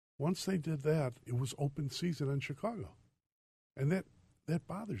 Once they did that, it was open season in Chicago. And that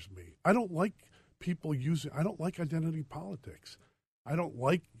bothers me. I don't like people I don't like identity politics. I don't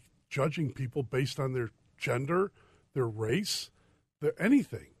like judging people based on their gender, their race,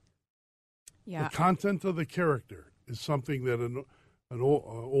 anything. Yeah. The content of the character is something that an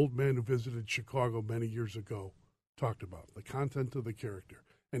old man who visited Chicago many years ago talked about. The content of the character.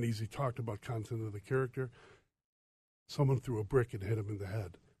 And as he talked about content of the character, someone threw a brick and hit him in the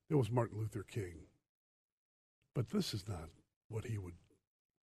head. It was Martin Luther King. But this is not what he would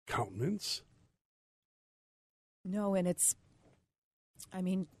countenance. No, and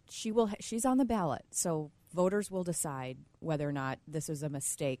she's on the ballot, so voters will decide whether or not this is a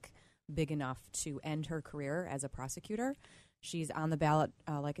mistake big enough to end her career as a prosecutor. She's on the ballot,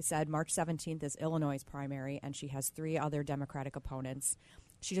 like I said, March 17th is Illinois' primary, and she has 3 other Democratic opponents.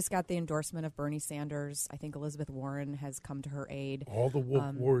 She just got the endorsement of Bernie Sanders. I think Elizabeth Warren has come to her aid. All the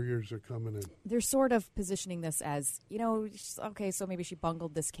woke warriors are coming in. They're sort of positioning this as, okay, so maybe she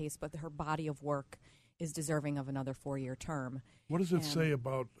bungled this case, but her body of work is deserving of another 4-year term. What does it say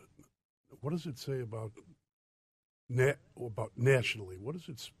about nationally? What does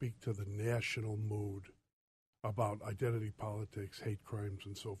it speak to the national mood about identity politics, hate crimes,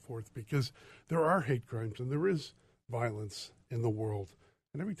 and so forth? Because there are hate crimes and there is violence in the world.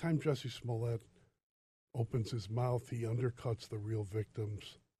 And every time Jussie Smollett opens his mouth, he undercuts the real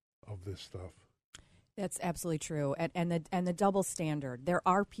victims of this stuff. That's absolutely true, and the double standard. There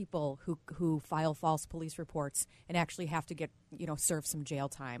are people who file false police reports and actually have to get serve some jail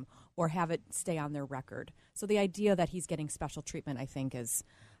time or have it stay on their record. So the idea that he's getting special treatment, I think, is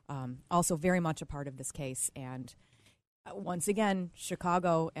also very much a part of this case. And once again,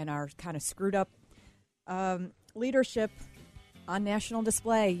 Chicago and our kind of screwed up leadership on national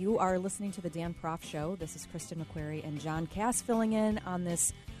display. You are listening to the Dan Proft Show. This is Kristen McQuarrie and John Cass filling in on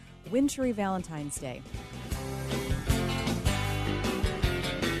this wintry Valentine's Day.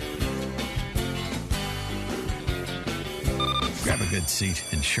 Grab a good seat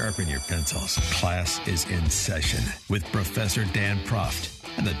and sharpen your pencils. Class is in session with Professor Dan Proft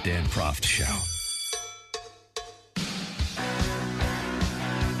and the Dan Proft Show.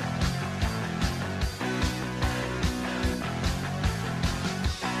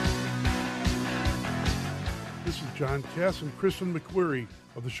 This is John Cass and Kristen McQuarrie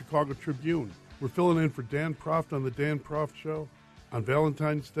of the Chicago Tribune. We're filling in for Dan Proft on the Dan Proft Show on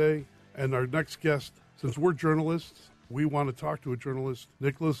Valentine's Day. And our next guest, since we're journalists, we want to talk to a journalist,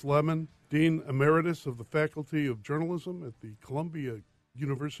 Nicholas Lemon, Dean Emeritus of the Faculty of Journalism at the Columbia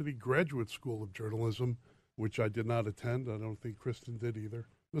University Graduate School of Journalism, which I did not attend. I don't think Kristen did either.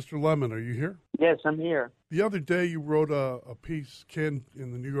 Mr. Lemon, are you here? Yes, I'm here. The other day you wrote a piece in the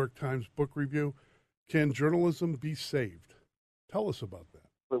New York Times book review, Can Journalism Be Saved? Tell us about that.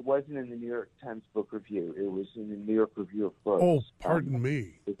 it wasn't in the New York Times Book Review. It was in the New York Review of Books. Oh, pardon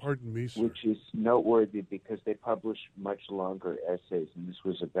me, sir. Which is noteworthy because they published much longer essays, and this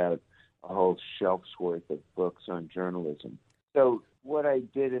was about a whole shelf's worth of books on journalism. So what I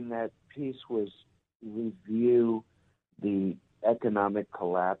did in that piece was review the economic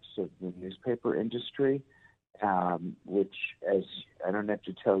collapse of the newspaper industry, which, as I don't have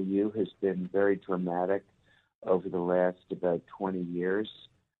to tell you, has been very dramatic over the last about 20 years.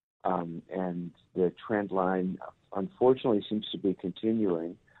 And the trend line, unfortunately, seems to be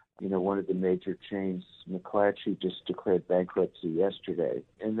continuing. You know, one of the major chains, McClatchy, just declared bankruptcy yesterday.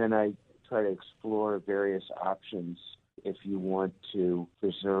 And then I try to explore various options if you want to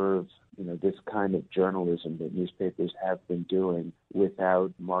preserve, you know, this kind of journalism that newspapers have been doing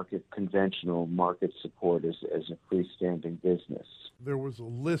without conventional market support as a freestanding business. There was a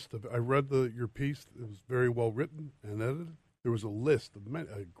list of, I read your piece, it was very well written and edited. There was a list of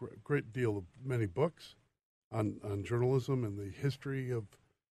a great deal of many books on journalism and the history of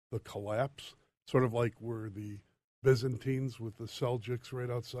the collapse, sort of like we're the Byzantines with the Seljuks right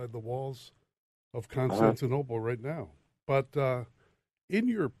outside the walls of Constantinople right now. But in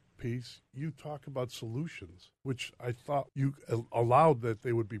your piece, you talk about solutions, which I thought you allowed that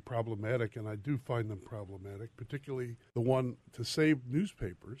they would be problematic, and I do find them problematic, particularly the one to save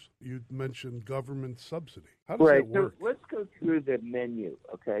newspapers. You mentioned government subsidy. How does that work? So let's go through the menu,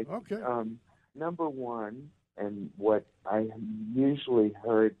 okay? Okay. Number one, and what I usually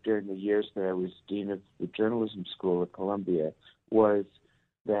heard during the years that I was dean of the journalism school at Columbia was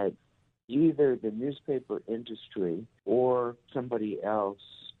that either the newspaper industry or somebody else,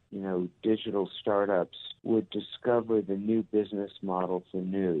 you know, digital startups, would discover the new business model for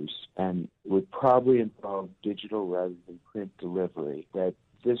news and would probably involve digital rather than print delivery, that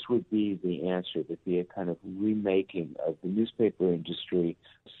this would be the answer, there'd be a kind of remaking of the newspaper industry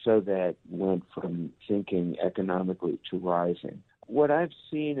so that went from sinking economically to rising. What I've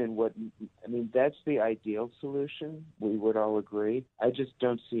seen that's the ideal solution. We would all agree. I just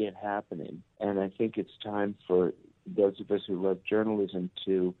don't see it happening. And I think it's time for those of us who love journalism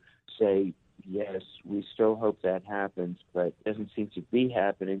to say, yes, we still hope that happens, but it doesn't seem to be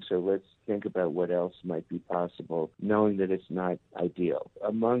happening, so let's think about what else might be possible, knowing that it's not ideal.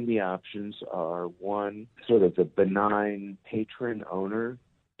 Among the options are, one, sort of the benign patron-owner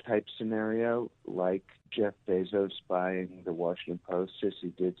type scenario, like Jeff Bezos buying the Washington Post, as he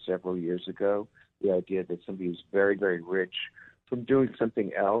did several years ago. The idea that somebody who's very, very rich from doing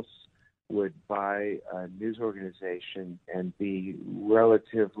something else would buy a news organization and be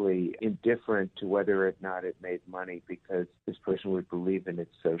relatively indifferent to whether or not it made money because this person would believe in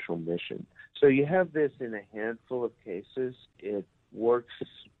its social mission. So you have this in a handful of cases. It works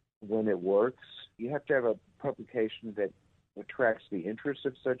when it works. You have to have a publication that attracts the interest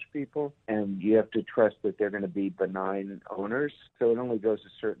of such people, and you have to trust that they're going to be benign owners, so it only goes a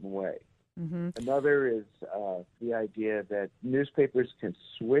certain way. Mm-hmm. Another is the idea that newspapers can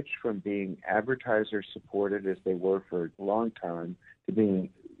switch from being advertiser-supported, as they were for a long time, to being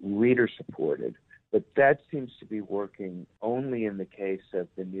reader-supported. But that seems to be working only in the case of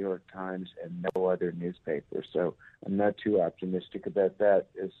the New York Times and no other newspaper. So I'm not too optimistic about that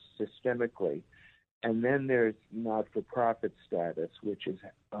as systemically. And then there's not-for-profit status, which is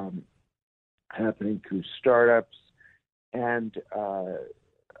happening through startups and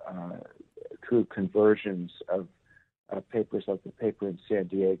through conversions of papers like the paper in San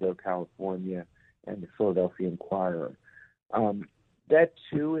Diego, California, and the Philadelphia Inquirer. That,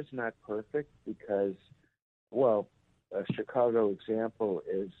 too, is not perfect because, well, a Chicago example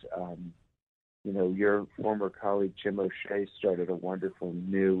is, your former colleague Jim O'Shea started a wonderful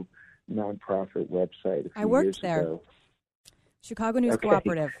new nonprofit website a few I worked years there. ago. Chicago News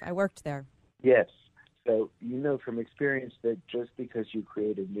Cooperative. I worked there. Yes. So you know from experience that just because you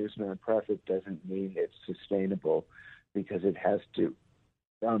create a news nonprofit doesn't mean it's sustainable because it has to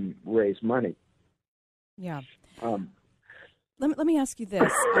raise money. Yeah. Let me ask you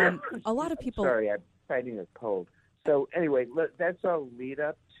this. A lot of people... Sorry, I'm fighting a cold. So anyway, that's all lead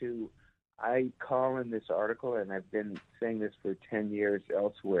up to, I call in this article, and I've been saying this for 10 years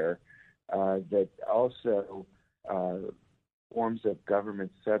elsewhere, that also forms of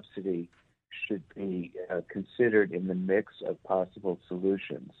government subsidy should be considered in the mix of possible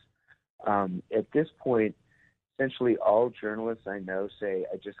solutions. At this point, essentially all journalists I know say,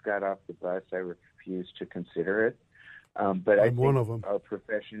 I just got off the bus, I refuse to consider it. But I think one of them. Our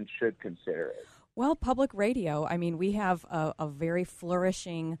profession should consider it. Well, public radio, I mean, we have a very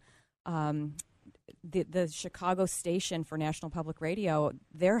flourishing, the Chicago station for National Public Radio,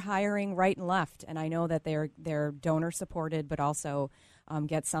 they're hiring right and left. And I know that they're donor supported, but also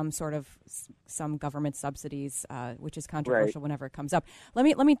get some government subsidies, which is controversial whenever it comes up. Let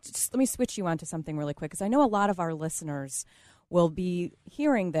me switch you on to something really quick, because I know a lot of our listeners will be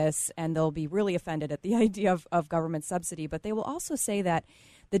hearing this and they'll be really offended at the idea of government subsidy, but they will also say that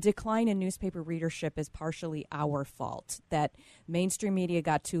the decline in newspaper readership is partially our fault, that mainstream media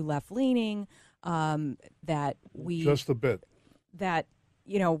got too left-leaning, that we... Just a bit. That,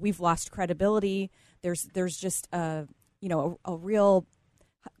 we've lost credibility. There's just a real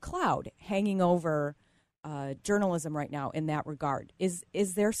cloud hanging over journalism right now in that regard. Is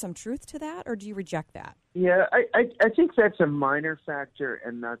there some truth to that, or do you reject that? Yeah, I think that's a minor factor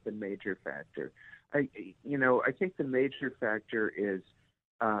and not the major factor. I think the major factor is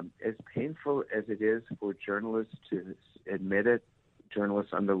as painful as it is for journalists to admit it,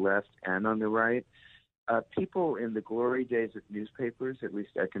 journalists on the left and on the right. People in the glory days of newspapers, at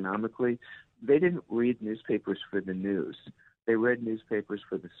least economically, they didn't read newspapers for the news. They read newspapers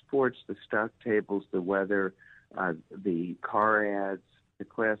for the sports, the stock tables, the weather, the car ads, the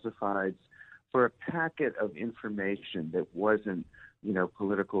classifieds, for a packet of information that wasn't,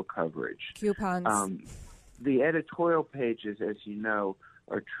 political coverage. Coupons. The editorial pages, as you know,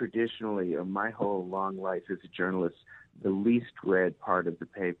 are traditionally, my whole long life as a journalist, the least read part of the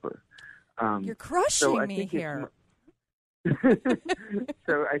paper. You're crushing me here.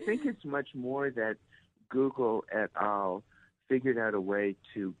 So I think it's much more that Google et al. Figured out a way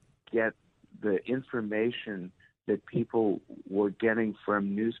to get the information that people were getting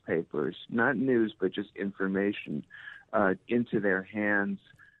from newspapers, not news, but just information, into their hands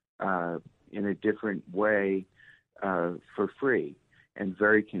in a different way for free and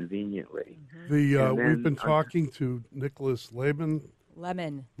very conveniently. We've been talking to Nicholas Lemon.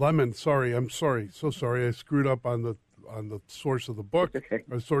 Sorry, I'm sorry. So sorry. I screwed up on the source of the book,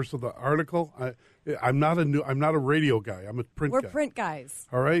 or source of the article. I'm not a radio guy. I'm a print guy. We're print guys.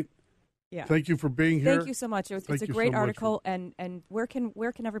 All right. Yeah. Thank you for being here. Thank you so much. It's a great article. And where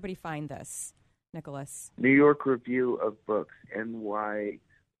can everybody find this, Nicholas? New York Review of Books, NY.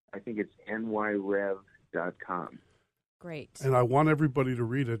 I think it's nyrev.com. Great. And I want everybody to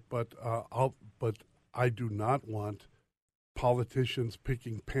read it, but I do not want politicians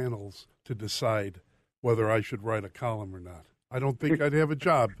picking panels to decide whether I should write a column or not. I don't think I'd have a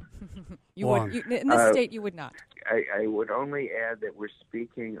job. Would in this state. You would not. I would only add that we're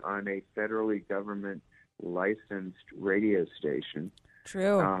speaking on a federally government licensed radio station.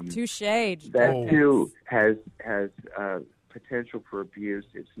 True. Touche. That too has potential for abuse.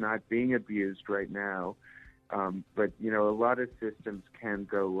 It's not being abused right now, but a lot of systems can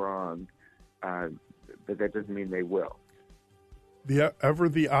go wrong, but that doesn't mean they will. Ever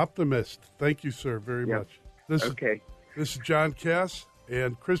the optimist. Thank you, sir, very much. This is John Cass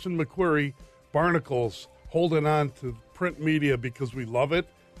and Kristen McQuarrie, Barnacles, holding on to print media because we love it,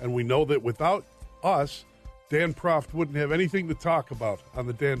 and we know that without us, Dan Proft wouldn't have anything to talk about on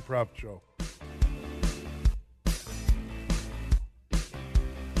the Dan Proft Show.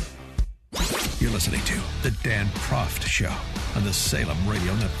 You're listening to the Dan Proft Show on the Salem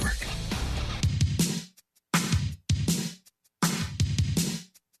Radio Network.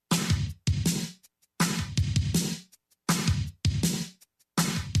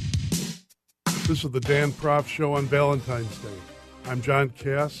 This is the Dan Proft Show on Valentine's Day. I'm John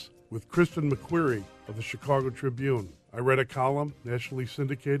Cass with Kristen McQuarrie of the Chicago Tribune. I read a column, nationally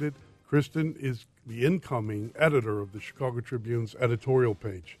syndicated. Kristen is the incoming editor of the Chicago Tribune's editorial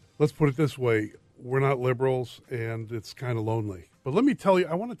page. Let's put it this way. We're not liberals, and it's kind of lonely. But let me tell you,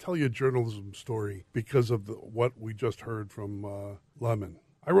 I want to tell you a journalism story because of what we just heard from Lemon.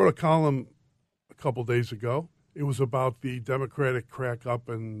 I wrote a column a couple days ago. It was about the Democratic crack up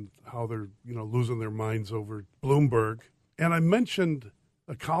and how they're, losing their minds over Bloomberg. And I mentioned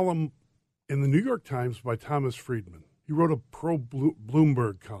a column in the New York Times by Thomas Friedman. He wrote a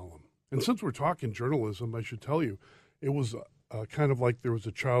pro-Bloomberg column. And since we're talking journalism, I should tell you, it was kind of like there was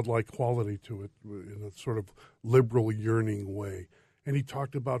a childlike quality to it in a sort of liberal yearning way. And he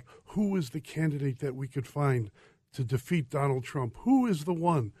talked about who is the candidate that we could find to defeat Donald Trump. Who is the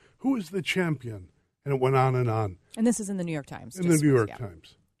one? Who is the champion? And it went on and on. And this is in the New York Times. In the New York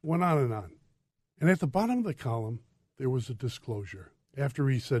Times. Went on and on. And at the bottom of the column, there was a disclosure. After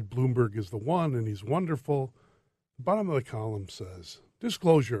he said Bloomberg is the one and he's wonderful, the bottom of the column says,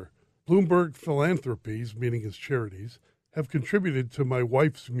 disclosure, Bloomberg Philanthropies, meaning his charities, have contributed to my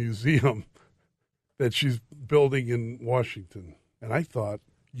wife's museum that she's building in Washington. And I thought,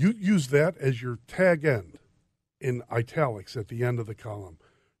 you use that as your tag end in italics at the end of the column.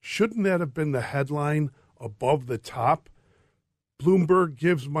 Shouldn't that have been the headline above the top? Bloomberg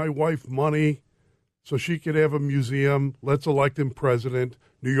gives my wife money so she could have a museum. Let's elect him president.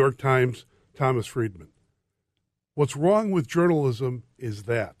 New York Times, Thomas Friedman. What's wrong with journalism is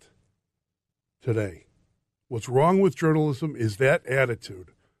that today. What's wrong with journalism is that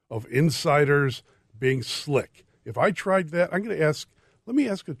attitude of insiders being slick. If I tried that, let me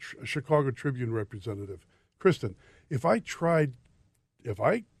ask a Chicago Tribune representative, Kristen, if I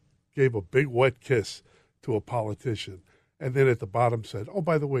gave a big wet kiss to a politician and then at the bottom said, oh,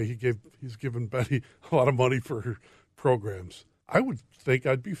 by the way, he's given Betty a lot of money for her programs, I would think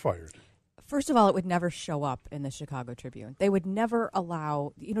I'd be fired. First of all, it would never show up in the Chicago Tribune. They would never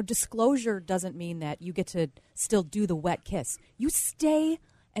allow, disclosure doesn't mean that you get to still do the wet kiss. You stay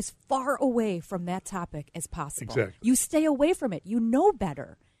as far away from that topic as possible. Exactly. You stay away from it. You know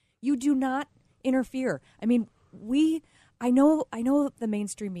better. You do not interfere. I mean, I know the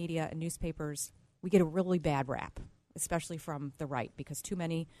mainstream media and newspapers, we get a really bad rap, especially from the right, because too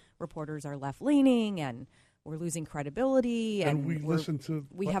many reporters are left-leaning and we're losing credibility, and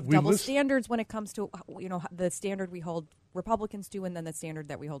we have double standards when it comes to the standard we hold Republicans to, and then the standard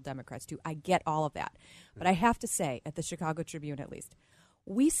that we hold Democrats to. I get all of that, but I have to say, at the Chicago Tribune at least,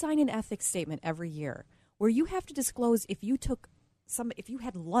 we sign an ethics statement every year where you have to disclose if you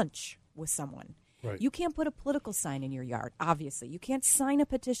had lunch with someone. Right. You can't put a political sign in your yard, obviously. You can't sign a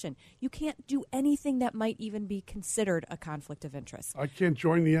petition. You can't do anything that might even be considered a conflict of interest. I can't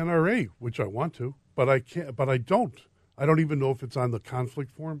join the NRA, which I want to, but I can't. But I don't. I don't even know if it's on the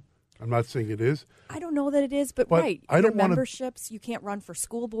conflict form. I'm not saying it is. I don't know that it is, but right. I don't your memberships, you can't run for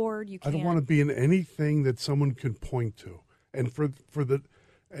school board. You can't. I don't want to be in anything that someone can point to. And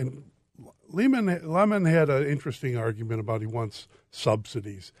Lemon had an interesting argument about he wants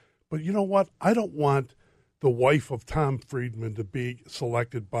subsidies. But you know what? I don't want the wife of Tom Friedman to be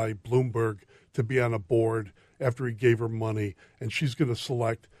selected by Bloomberg to be on a board after he gave her money, and she's going to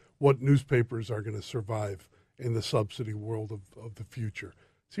select what newspapers are going to survive in the subsidy world of the future.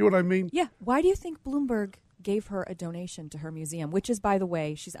 See what I mean? Yeah. Why do you think Bloomberg gave her a donation to her museum, which is, by the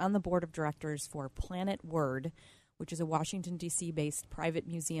way, she's on the board of directors for Planet Word, which is a Washington, D.C.-based private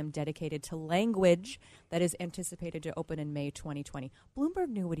museum dedicated to language that is anticipated to open in May 2020. Bloomberg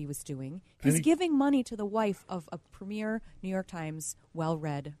knew what he was doing. He's giving money to the wife of a premier New York Times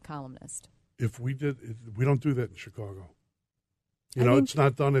well-read columnist. If we don't do that in Chicago. It's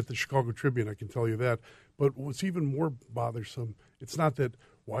not done at the Chicago Tribune, I can tell you that. But what's even more bothersome, it's not that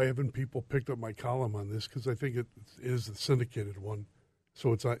why haven't people picked up my column on this, because I think it is the syndicated one.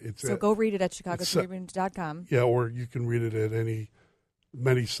 So go read it at chicagotribune.com. Yeah, or you can read it at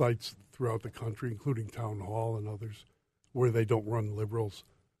many sites throughout the country, including Town Hall and others, where they don't run liberals.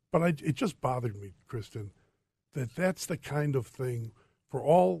 But it just bothered me, Kristen, that's the kind of thing, for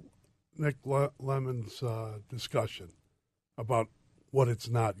all Nick Lemon's discussion about what it's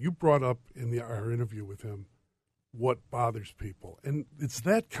not. You brought up in our interview with him what bothers people. And it's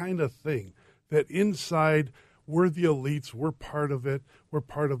that kind of thing, that inside we're the elites, we're part of it, we're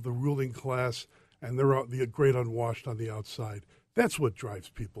part of the ruling class, and they're the great unwashed on the outside. That's what drives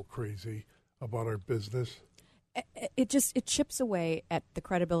people crazy about our business. It chips away at the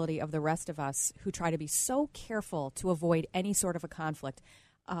credibility of the rest of us who try to be so careful to avoid any sort of a conflict.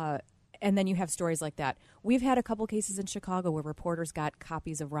 And then you have stories like that. We've had a couple cases in Chicago where reporters got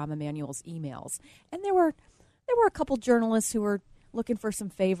copies of Rahm Emanuel's emails, and there were a couple journalists who were looking for some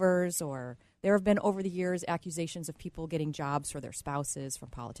favors, or there have been over the years accusations of people getting jobs for their spouses from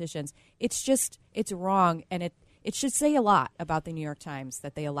politicians. It's wrong, and it should say a lot about the New York Times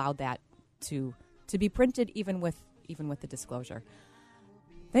that they allowed that to be printed, even with the disclosure.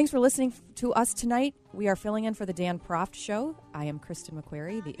 Thanks for listening to us tonight. We are filling in for the Dan Proft Show. I am Kristen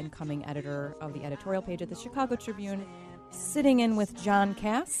McQuarrie, the incoming editor of the editorial page at the Chicago Tribune, sitting in with John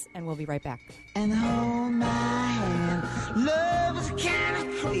Cass, and we'll be right back. And hold my hand. Love is kind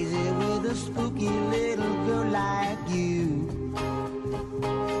of crazy with a spooky little girl like you.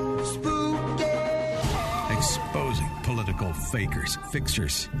 Spooky. Exposing political fakers,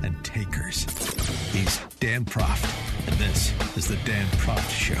 fixers, and takers. He's Dan Proft, and this is the Dan Proft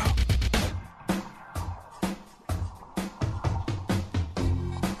Show.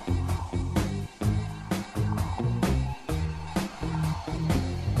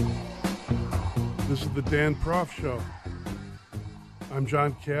 This is the Dan Proft Show. I'm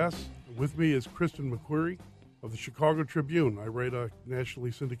John Cass. With me is Kristen McQuarrie of the Chicago Tribune. I write a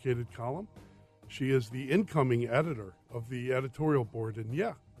nationally syndicated column. She is the incoming editor of the editorial board. And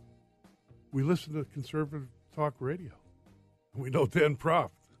yeah, we listen to conservative talk radio. We know Dan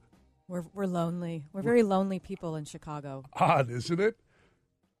Proft. We're lonely. We're very lonely people in Chicago. Odd, isn't it?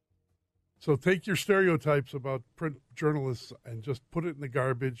 So take your stereotypes about print journalists and just put it in the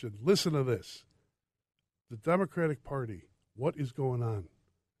garbage and listen to this. the Democratic Party, what is going on?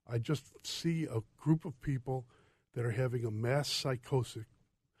 I just see a group of people that are having a mass psychotic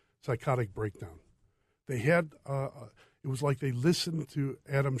breakdown. They had, it was like they listened to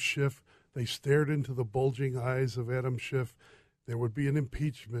Adam Schiff. They stared into the bulging eyes of Adam Schiff. There would be an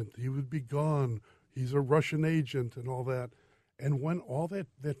impeachment. He would be gone. He's a Russian agent and all that. And when all that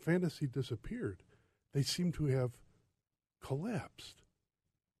fantasy disappeared, they seem to have collapsed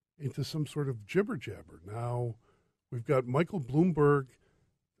into some sort of jibber-jabber. Now, we've got Michael Bloomberg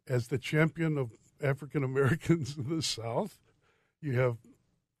as the champion of African Americans in the South. You have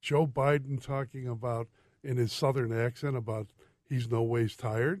Joe Biden talking about, in his Southern accent, about he's no ways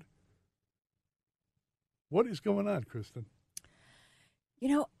tired. What is going on, Kristen? You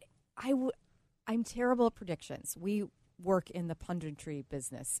know, I'm terrible at predictions. We work in the punditry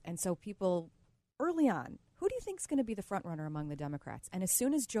business, and so people early on, who do you think is going to be the front runner among the Democrats? And as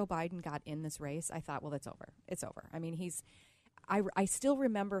soon as Joe Biden got in this race, I thought, well, it's over. It's over. I mean, I still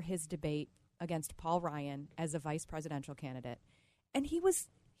remember his debate against Paul Ryan as a vice presidential candidate, and he was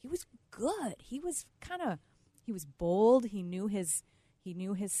good. He was bold. He knew his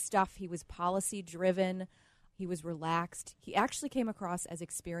stuff. He was policy driven. He was relaxed. He actually came across as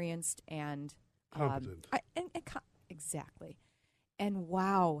experienced and competent. Exactly. And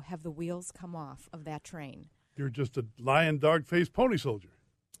wow, have the wheels come off of that train. You're just a lion, dog-faced pony soldier.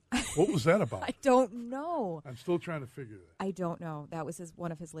 What was that about? I don't know. I'm still trying to figure that. I don't know. That was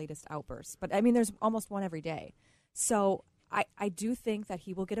one of his latest outbursts. But, I mean, there's almost one every day. So I do think that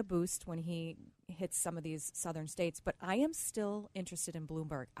he will get a boost when he hits some of these southern states. But I am still interested in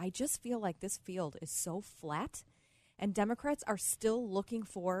Bloomberg. I just feel like this field is so flat, and Democrats are still looking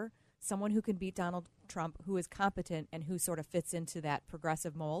for someone who can beat Donald Trump, who is competent and who sort of fits into that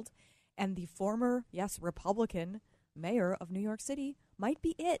progressive mold. And the former, yes, Republican mayor of New York City might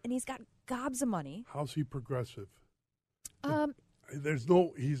be it, and he's got gobs of money. How's he progressive? He's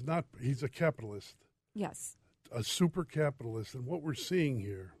a capitalist. Yes. A super capitalist. And what we're seeing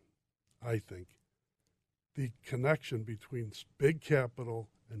here, I think, the connection between big capital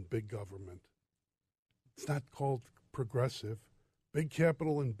and big government. It's not called progressive. Big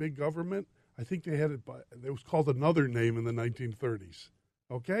capital and big government, I think it was called another name in the 1930s,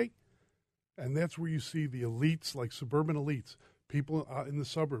 okay? And that's where you see the elites, like suburban elites, people in the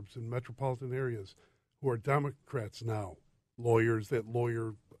suburbs and metropolitan areas who are Democrats now, lawyers, that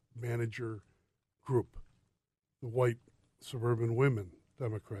lawyer manager group, the white suburban women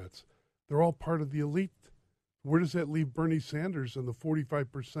Democrats. They're all part of the elite. Where does that leave Bernie Sanders and the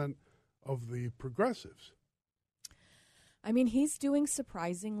 45% of the progressives? I mean, he's doing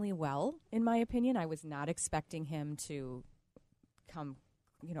surprisingly well, in my opinion. I was not expecting him to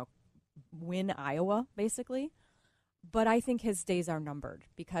win Iowa, basically. But I think his days are numbered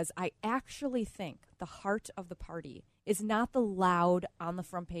because I actually think the heart of the party is not the loud, on the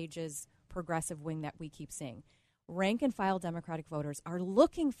front pages, progressive wing that we keep seeing. Rank and file Democratic voters are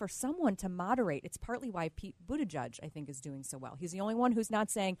looking for someone to moderate. It's partly why Pete Buttigieg, I think, is doing so well. He's the only one who's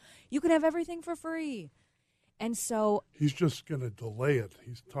not saying, you can have everything for free. And so he's just going to delay it.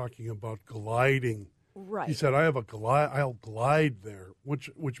 He's talking about gliding. Right. He said, I'll glide there,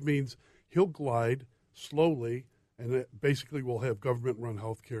 which means he'll glide slowly, and it basically we'll have government-run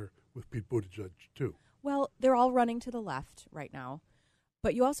health care with Pete Buttigieg, too. Well, they're all running to the left right now.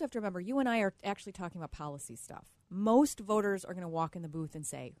 But you also have to remember, you and I are actually talking about policy stuff. Most voters are going to walk in the booth and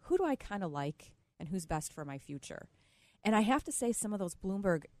say, who do I kind of like and who's best for my future? And I have to say some of those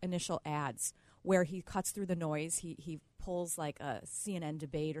Bloomberg initial ads where he cuts through the noise, he pulls like a CNN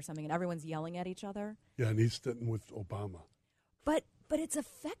debate or something, and everyone's yelling at each other. Yeah, and he's sitting with Obama. But it's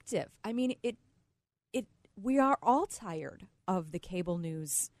effective. I mean, we are all tired of the cable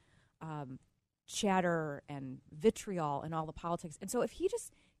news chatter and vitriol and all the politics. And so if he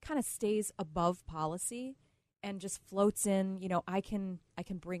just kind of stays above policy and just floats in, I can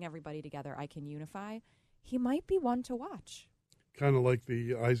bring everybody together, I can unify, he might be one to watch. Kind of like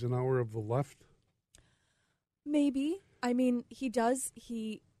the Eisenhower of the left? Maybe. I mean, he does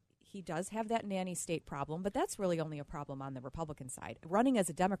have that nanny state problem, but that's really only a problem on the Republican side. Running as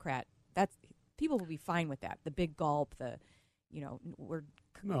a Democrat, people will be fine with that. The big gulp,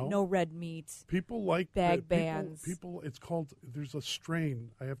 no red meat. People like bag bans. People, it's called. There's a strain.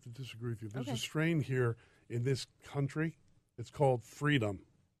 I have to disagree with you. There's okay. a strain here in this country. It's called freedom,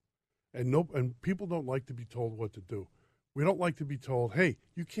 and people don't like to be told what to do. We don't like to be told, "Hey,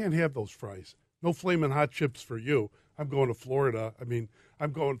 you can't have those fries. No flaming hot chips for you." I'm going to Florida. I mean,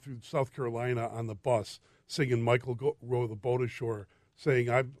 I'm going through South Carolina on the bus, singing "Michael Row the Boat Ashore," saying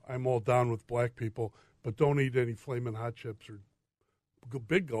I'm all down with black people, but don't eat any flaming hot chips or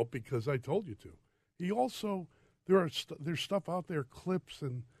Big Gulp because I told you to. He also there's stuff out there, clips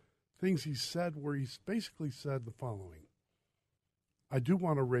and things he said where he's basically said the following: I do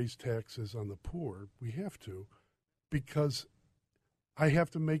want to raise taxes on the poor. We have to, because I have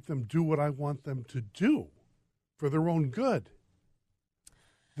to make them do what I want them to do for their own good.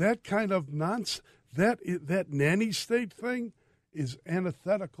 That kind of nonsense, that nanny state thing is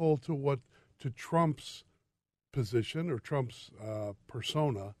antithetical to Trump's position or Trump's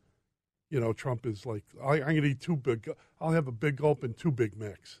persona. You know, Trump is like, I'm going to eat I'll have a big gulp and 2 Big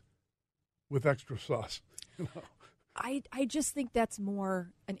Macs with extra sauce. You know? I just think that's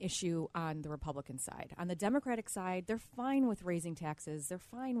more an issue on the Republican side. On the Democratic side, they're fine with raising taxes. They're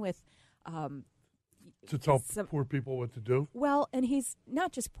fine with to tell poor people what to do. Well, and he's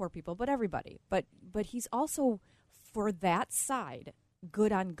not just poor people, but everybody. But he's also, for that side,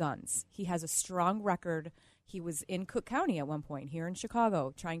 good on guns. He has a strong record. He was in Cook County at one point here in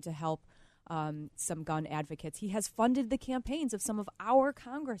Chicago trying to help some gun advocates. He has funded the campaigns of some of our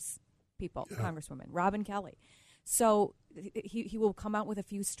Congresswomen, Robin Kelly. So he will come out with a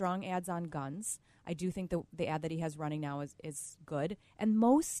few strong ads on guns. I do think the ad that he has running now is good. And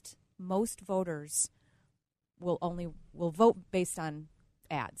most voters will vote based on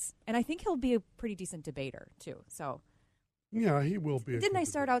ads. And I think he'll be a pretty decent debater, too. So yeah, he will be. Didn't I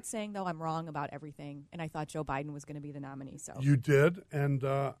start out saying, though, I'm wrong about everything, and I thought Joe Biden was going to be the nominee? So you did, and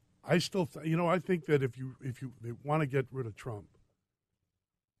I still, I think that if you want to get rid of Trump,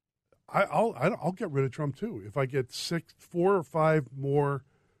 I'll get rid of Trump too. If I get 4 or 5 more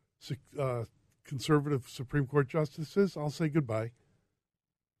conservative Supreme Court justices, I'll say goodbye.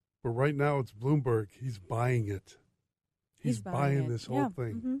 But right now it's Bloomberg. He's buying it. He's buying this whole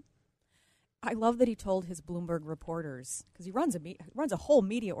thing. Mm-hmm. I love that he told his Bloomberg reporters, because he runs a whole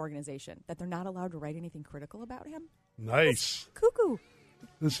media organization, that they're not allowed to write anything critical about him. Nice. That's cuckoo.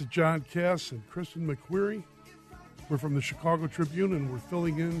 This is John Cass and Kristen McQuarrie. We're from the Chicago Tribune, and we're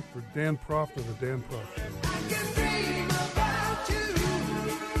filling in for Dan Proft of the Dan Proft Show.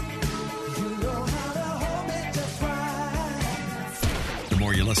 The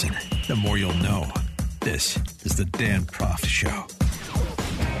more you listen, the more you'll know. This is the Dan Proft Show.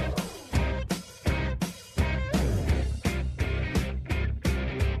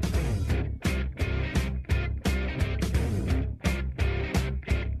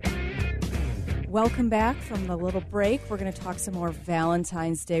 Welcome back from the little break. We're going to talk some more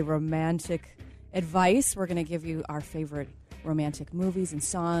Valentine's Day romantic advice. We're going to give you our favorite romantic movies and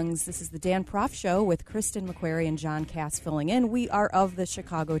songs. This is the Dan Proft Show with Kristen McQuarrie and John Cass filling in. We are of the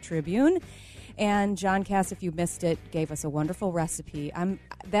Chicago Tribune. And John Cass, if you missed it, gave us a wonderful recipe.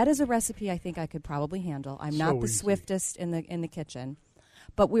 That is a recipe I think I could probably handle. I'm not the swiftest in the kitchen.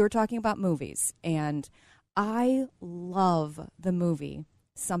 But we were talking about movies. And I love the movie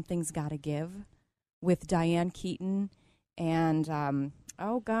Something's Gotta Give, with Diane Keaton and,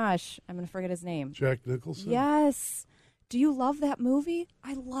 oh gosh, I'm going to forget his name. Jack Nicholson? Yes. Do you love that movie?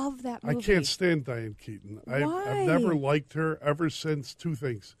 I love that movie. I can't stand Diane Keaton. Why? I've never liked her ever since 2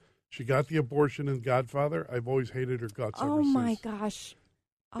 things. She got the abortion in Godfather. I've always hated her guts ever since. Oh, my gosh.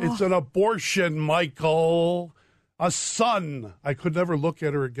 It's an abortion, Michael. A son. I could never look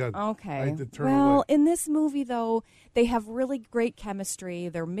at her again. Okay. I had to turn away. In this movie, though, they have really great chemistry.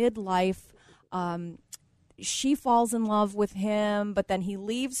 They're midlife. She falls in love with him, but then he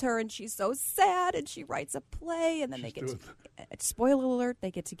leaves her, and she's so sad, and she writes a play, and then spoiler alert,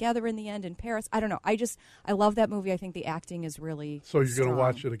 they get together in the end in Paris. I don't know. I love that movie. I think the acting is really So you're going to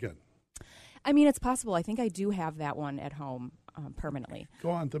watch it again? I mean, it's possible. I think I do have that one at home permanently.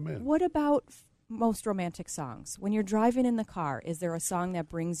 Go on demand. What about most romantic songs? When you're driving in the car, is there a song that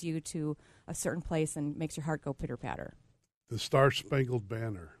brings you to a certain place and makes your heart go pitter-patter? The Star-Spangled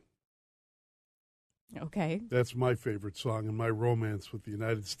Banner. Okay. That's my favorite song and my romance with the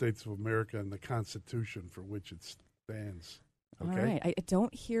United States of America and the Constitution for which it stands. Okay? All right. I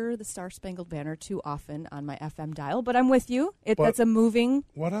don't hear the Star-Spangled Banner too often on my FM dial, but I'm with you. That's a moving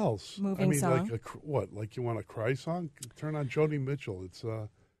What else? Moving song. Like you want a cry song? Turn on Joni Mitchell. It's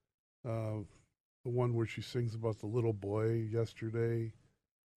the one where she sings about the little boy yesterday.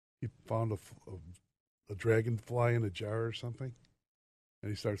 He found a dragonfly in a jar or something,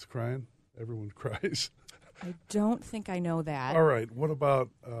 and he starts crying. Everyone cries. I don't think I know that. All right. What about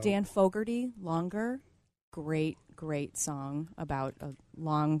Dan Fogerty, Longer? Great song about a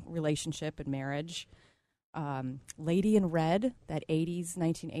long relationship and marriage. Lady in Red, that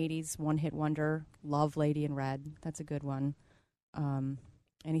 1980s one-hit wonder. Love Lady in Red. That's a good one.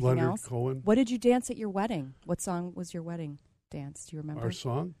 Anything Leonard else? Cohen? What did you dance at your wedding? What song was your wedding dance? Do you remember? Our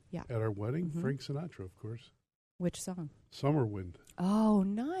song? Yeah. At our wedding? Mm-hmm. Frank Sinatra, of course. Which song? Summer Wind. Oh,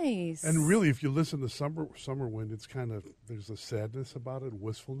 nice. And really, if you listen to Summer Wind, it's kind of, there's a sadness about it,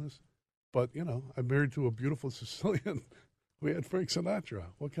 wistfulness. But, you know, I'm married to a beautiful Sicilian. We had Frank Sinatra.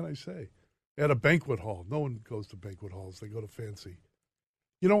 What can I say? At a banquet hall. No one goes to banquet halls. They go to fancy.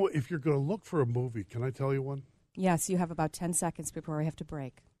 You know, if you're going to look for a movie, can I tell you one? Yes, you have about 10 seconds before we have to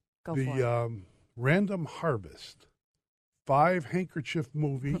break. Go for it. The Random Harvest 5-handkerchief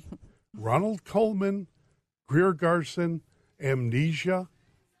movie. Ronald Coleman, Greer Garson, amnesia.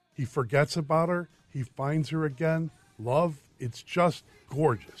 He forgets about her. He finds her again. Love. It's just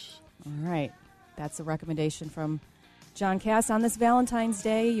gorgeous. All right. That's a recommendation from John Cass on this Valentine's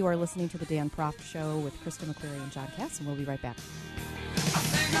Day. You are listening to the Dan Proft Show with Krista McQuarrie and John Cass, and we'll be right back.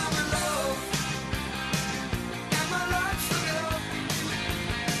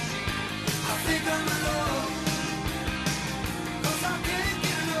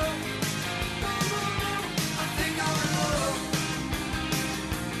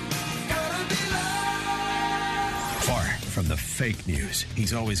 From the fake news,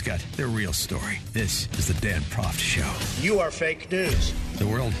 he's always got the real story. This is the Dan Proft Show. You are fake news. The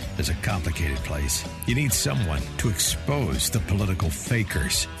world is a complicated place. You need someone to expose the political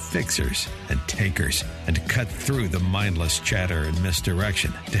fakers, fixers, and takers, and to cut through the mindless chatter and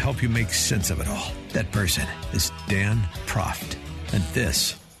misdirection to help you make sense of it all. That person is Dan Proft. And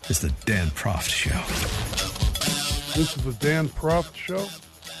this is the Dan Proft Show. This is the Dan Proft Show.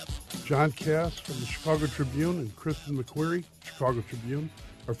 John Cass from the Chicago Tribune and Kristen McQuarrie, Chicago Tribune,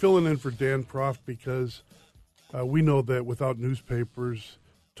 are filling in for Dan Proft because we know that without newspapers,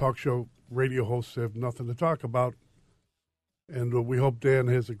 talk show radio hosts have nothing to talk about. And we hope Dan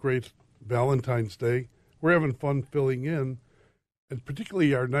has a great Valentine's Day. We're having fun filling in, and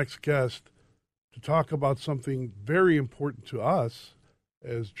particularly our next guest, to talk about something very important to us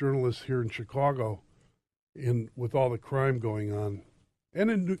as journalists here in Chicago, with all the crime going on. And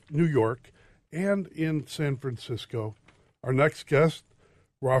in New York, and in San Francisco. Our next guest,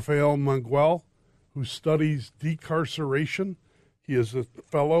 Rafael Manguel, who studies decarceration. He is a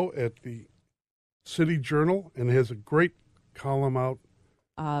fellow at the City Journal and has a great column out.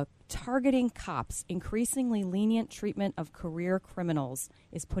 Targeting cops, increasingly lenient treatment of career criminals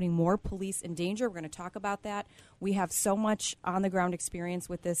is putting more police in danger. We're going to talk about that. We have so much on-the-ground experience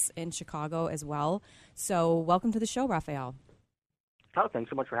with this in Chicago as well. So welcome to the show, Rafael. Oh, thanks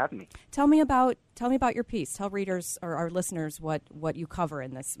so much for having me. Tell me about your piece. Tell readers or our listeners what you cover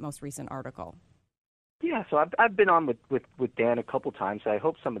in this most recent article. Yeah, so I've been on with Dan a couple times. So I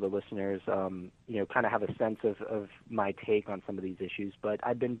hope some of the listeners, kind of have a sense of my take on some of these issues. But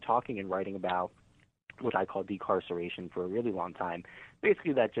I've been talking and writing about what I call decarceration for a really long time.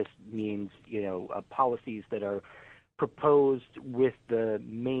 Basically, that just means policies that are proposed with the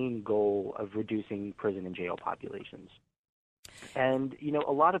main goal of reducing prison and jail populations. And,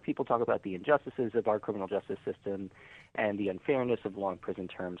 a lot of people talk about the injustices of our criminal justice system and the unfairness of long prison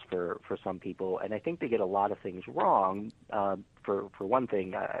terms for some people. And I think they get a lot of things wrong. For one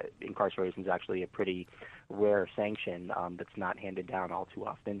thing, incarceration is actually a pretty rare sanction that's not handed down all too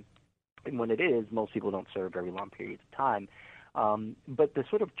often. And when it is, most people don't serve very long periods of time. But the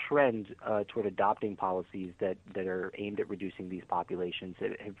sort of trend toward adopting policies that are aimed at reducing these populations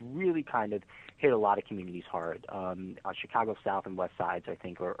have really kind of hit a lot of communities hard. Chicago South and West Sides, I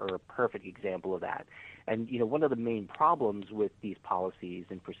think, are a perfect example of that. And, one of the main problems with these policies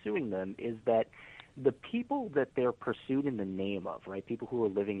and pursuing them is that the people that they're pursued in the name of, right, people who are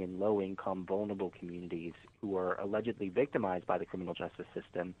living in low-income, vulnerable communities who are allegedly victimized by the criminal justice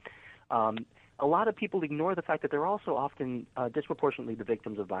system, a lot of people ignore the fact that they're also often disproportionately the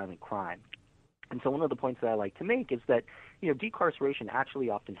victims of violent crime. And so one of the points that I like to make is that, decarceration actually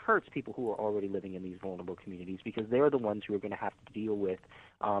often hurts people who are already living in these vulnerable communities because they're the ones who are going to have to deal with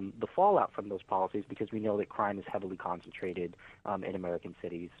the fallout from those policies because we know that crime is heavily concentrated in American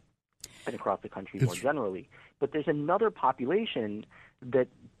cities and across the country more generally. But there's another population that,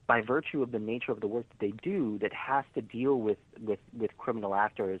 by virtue of the nature of the work that they do, that has to deal with criminal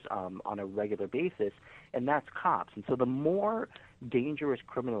actors on a regular basis, and that's cops. And so the more dangerous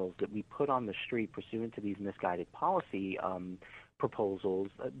criminals that we put on the street pursuant to these misguided policy proposals,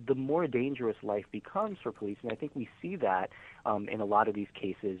 the more dangerous life becomes for police. And I think we see that in a lot of these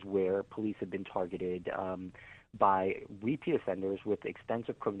cases where police have been targeted by repeat offenders with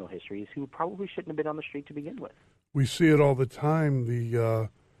extensive criminal histories who probably shouldn't have been on the street to begin with. We see it all the time. The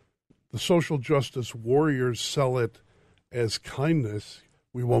social justice warriors sell it as kindness.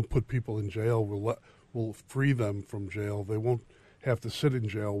 We won't put people in jail. We'll free them from jail. They won't have to sit in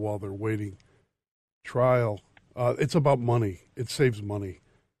jail while they're waiting trial. It's about money. It saves money.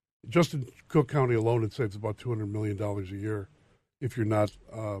 Just in Cook County alone, it saves about $200 million a year if you're not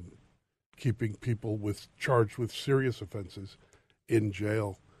keeping people charged with serious offenses in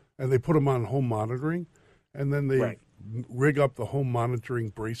jail. And they put them on home monitoring, and then they rig up the home monitoring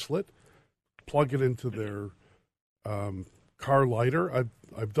bracelet, plug it into their car lighter.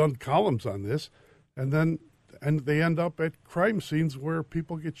 I've done columns on this, and they end up at crime scenes where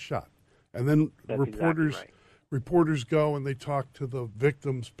people get shot. And then reporters go and they talk to the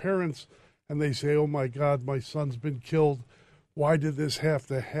victims' parents, and they say, "Oh my God, my son's been killed. Why did this have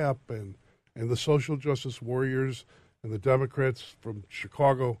to happen?" And the social justice warriors and the Democrats from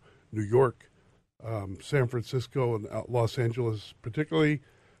Chicago, New York, San Francisco, and Los Angeles particularly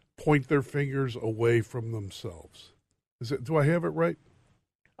point their fingers away from themselves. Do I have it right?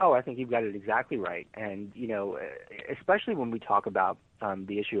 Oh, I think you've got it exactly right. And, especially when we talk about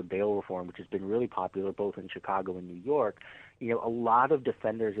the issue of bail reform, which has been really popular both in Chicago and New York, a lot of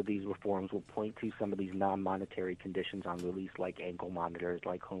defenders of these reforms will point to some of these non-monetary conditions on release, like ankle monitors,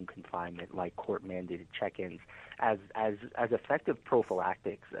 like home confinement, like court-mandated check-ins, as effective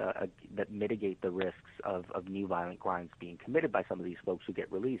prophylactics that mitigate the risks of new violent crimes being committed by some of these folks who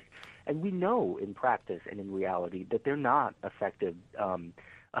get released. And we know in practice and in reality that they're not effective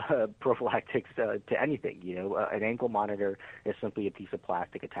prophylactics to anything. An ankle monitor is simply a piece of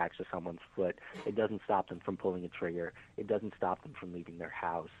plastic attached to someone's foot. It doesn't stop them from pulling a trigger. It doesn't stop them from leaving their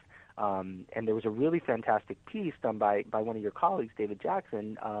house. And there was a really fantastic piece done by one of your colleagues, David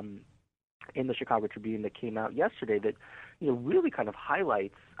Jackson, in the Chicago Tribune that came out yesterday that really kind of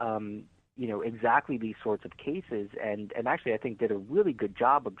highlights exactly these sorts of cases, and actually I think did a really good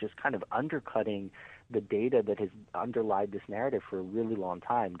job of just kind of undercutting the data that has underlied this narrative for a really long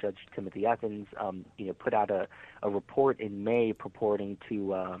time. Judge Timothy Evans, put out a report in May purporting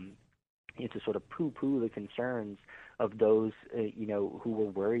to sort of poo-poo the concerns of those, who were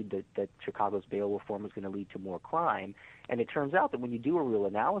worried that Chicago's bail reform was going to lead to more crime. And it turns out that when you do a real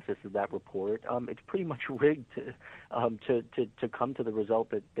analysis of that report, it's pretty much rigged to come to the result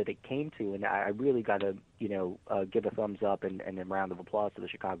that it came to. And I really got to, give a thumbs up and a round of applause to the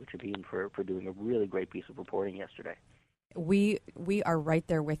Chicago Tribune for doing a really great piece of reporting yesterday. We are right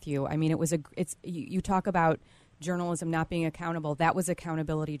there with you. I mean, you talk about journalism not being accountable. That was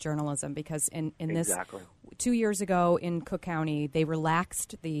accountability journalism, because in this 2 years ago in Cook County, they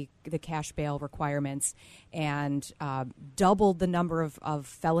relaxed the cash bail requirements and doubled the number of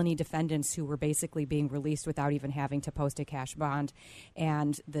felony defendants who were basically being released without even having to post a cash bond.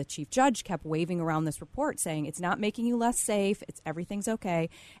 And the chief judge kept waving around this report saying it's not making you less safe, everything's okay.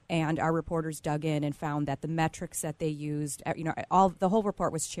 And our reporters dug in and found that the metrics that they used, the whole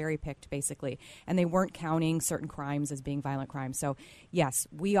report was cherry picked basically, and they weren't counting certain crimes as being violent crimes. So yes,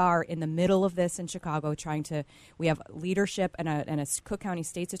 we are in the middle of this in Chicago we have leadership and a Cook County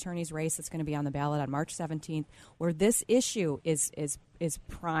State's Attorney's race that's going to be on the ballot on March 17th, where this issue is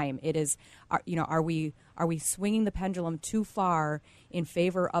prime. It is, are we swinging the pendulum too far in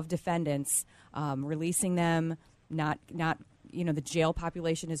favor of defendants, releasing them, not the jail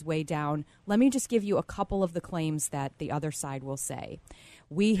population is way down. Let me just give you a couple of the claims that the other side will say.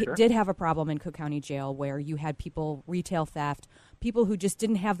 We did have a problem in Cook County Jail where you had people, retail theft, people who just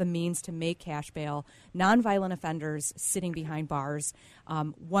didn't have the means to make cash bail, nonviolent offenders sitting behind bars,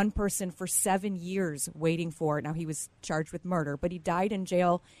 one person for 7 years waiting for it. Now, he was charged with murder, but he died in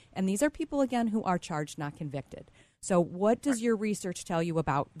jail. And these are people, again, who are charged, not convicted. So what does your research tell you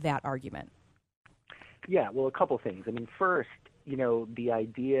about that argument? Yeah, well, a couple things. I mean, first, the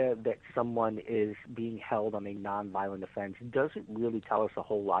idea that someone is being held on a nonviolent offense doesn't really tell us a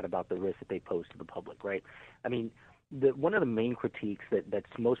whole lot about the risk that they pose to the public, right? I mean, one of the main critiques that's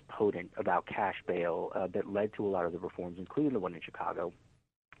most potent about cash bail that led to a lot of the reforms, including the one in Chicago,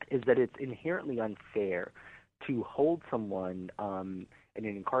 is that it's inherently unfair to hold someone in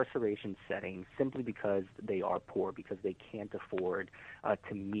an incarceration setting simply because they are poor, because they can't afford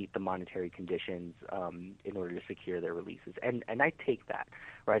to meet the monetary conditions in order to secure their releases. And I take that,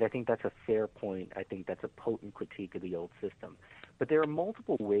 right? I think that's a fair point. I think that's a potent critique of the old system. But there are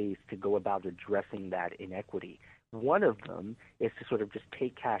multiple ways to go about addressing that inequity. One of them is to sort of just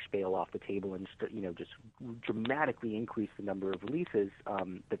take cash bail off the table and just dramatically increase the number of releases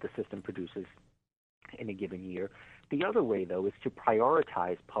that the system produces in a given year. The other way, though, is to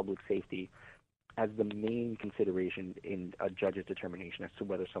prioritize public safety as the main consideration in a judge's determination as to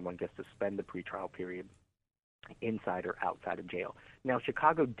whether someone gets to spend the pretrial period inside or outside of jail. Now,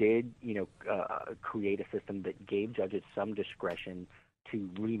 Chicago did, create a system that gave judges some discretion to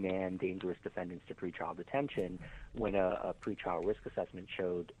remand dangerous defendants to pretrial detention when a pretrial risk assessment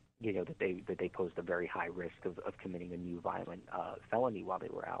showed that they posed a very high risk of committing a new violent felony while they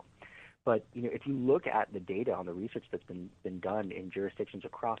were out. But if you look at the data on the research that's been done in jurisdictions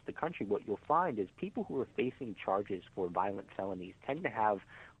across the country, what you'll find is people who are facing charges for violent felonies tend to have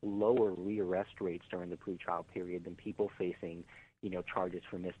lower rearrest rates during the pretrial period than people facing charges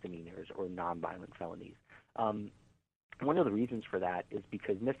for misdemeanors or nonviolent felonies. One of the reasons for that is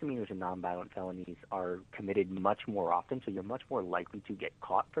because misdemeanors and nonviolent felonies are committed much more often, so you're much more likely to get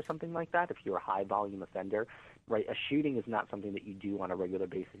caught for something like that if you're a high-volume offender, right? A shooting is not something that you do on a regular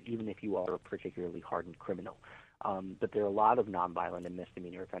basis, even if you are a particularly hardened criminal. But there are a lot of nonviolent and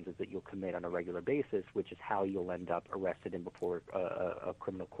misdemeanor offenses that you'll commit on a regular basis, which is how you'll end up arrested and before a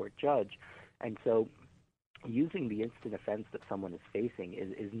criminal court judge. And so using the instant offense that someone is facing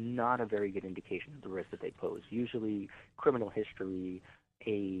is not a very good indication of the risk that they pose. Usually criminal history,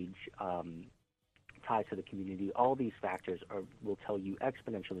 age, ties to the community, all these factors will tell you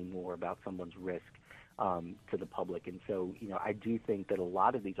exponentially more about someone's risk to the public. And so, I do think that a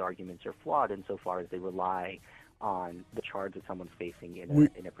lot of these arguments are flawed insofar as they rely on the charge that someone's facing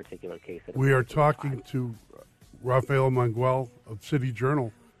in a particular case. We are talking to Rafael Mangual of City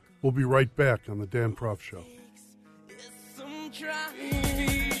Journal. We'll be right back on the Dan Proft Show.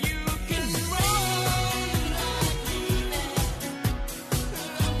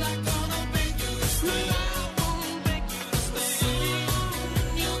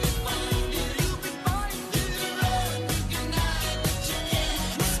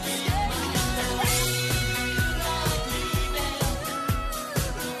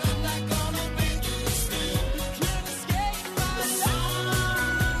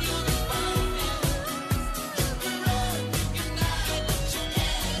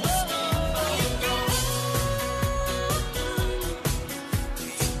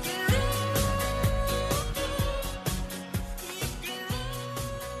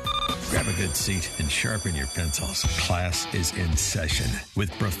 Grab a good seat and sharpen your pencils. Class is in session with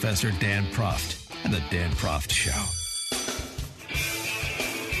Professor Dan Proft and the Dan Proft Show.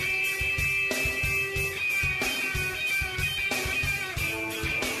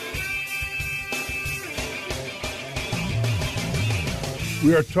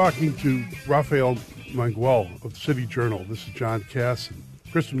 We are talking to Rafael Mangual of the City Journal. This is John Cass and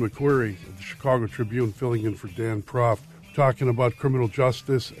Kristen McQuarrie of the Chicago Tribune filling in for Dan Proft, talking about criminal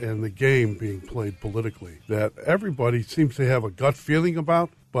justice and the game being played politically that everybody seems to have a gut feeling about,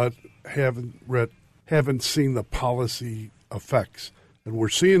 but haven't seen the policy effects. And we're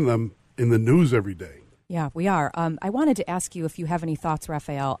seeing them in the news every day. Yeah, we are. I wanted to ask you if you have any thoughts,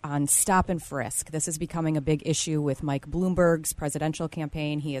 Rafael, on stop and frisk. This is becoming a big issue with Mike Bloomberg's presidential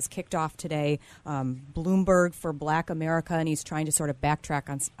campaign. He has kicked off today Bloomberg for Black America, and he's trying to sort of backtrack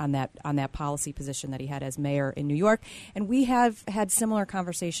on that policy position that he had as mayor in New York. And we have had similar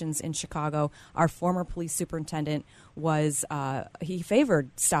conversations in Chicago. Our former police superintendent he favored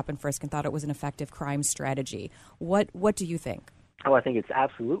stop and frisk and thought it was an effective crime strategy. What do you think? Oh, I think it's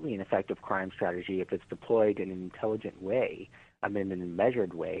absolutely an effective crime strategy if it's deployed in an intelligent way, in a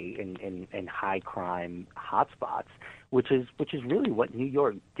measured way in high crime hotspots, which is really what New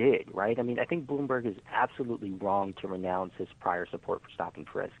York did, right? I mean, I think Bloomberg is absolutely wrong to renounce his prior support for stop and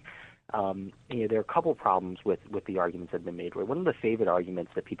frisk. There are a couple problems with the arguments that have been made. One of the favorite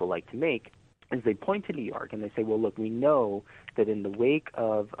arguments that people like to make is they point to New York and they say, well, look, we know that in the wake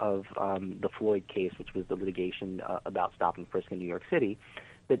of the Floyd case, which was the litigation about stop and frisk in New York City,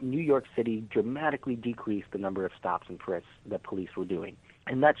 that New York City dramatically decreased the number of stops and frisks that police were doing.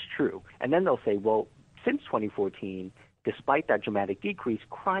 And that's true. And then they'll say, well, since 2014, despite that dramatic decrease,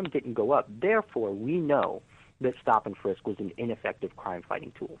 crime didn't go up. Therefore, we know that stop and frisk was an ineffective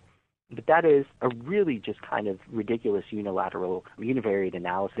crime-fighting tool. But that is a really just kind of ridiculous univariate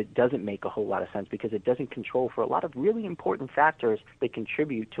analysis. It doesn't make a whole lot of sense because it doesn't control for a lot of really important factors that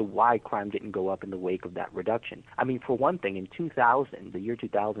contribute to why crime didn't go up in the wake of that reduction. I mean, for one thing, in 2000, the year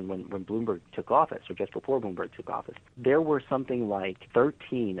 2000, when Bloomberg took office, or just before Bloomberg took office, there were something like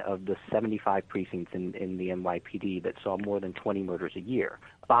 13 of the 75 precincts in the NYPD that saw more than 20 murders a year.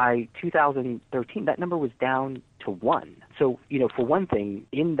 By 2013, that number was down to 1. So, for one thing,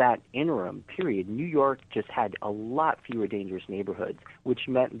 in that interim period, New York just had a lot fewer dangerous neighborhoods, which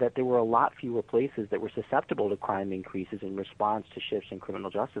meant that there were a lot fewer places that were susceptible to crime increases in response to shifts in criminal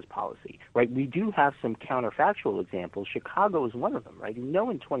justice policy, right? We do have some counterfactual examples. Chicago is one of them, right? In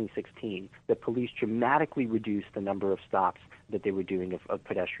 2016, the police dramatically reduced the number of stops that they were doing of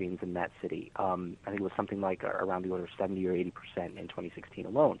pedestrians in that city. I think it was something like around the order of 70 or 80% in 2016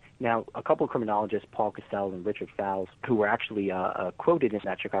 alone. Now, a couple of criminologists, Paul Cassell and Richard Fowles, who were actually quoted in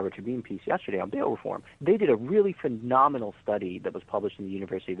that Chicago Tribune piece yesterday on bail reform, they did a really phenomenal study that was published in the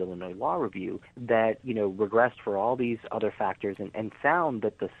University of Illinois Law Review that, regressed for all these other factors and found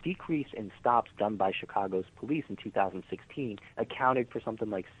that the decrease in stops done by Chicago's police in 2016 accounted for something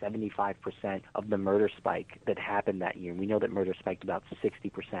like 75% of the murder spike that happened that year. And we know that murder spiked about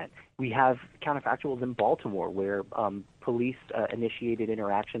 60%. We have counterfactuals in Baltimore where police initiated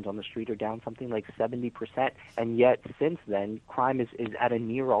interactions on the street are down something like 70%, and yet since then crime is at a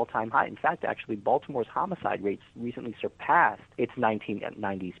near all-time high. In fact, actually, Baltimore's homicide rates recently surpassed its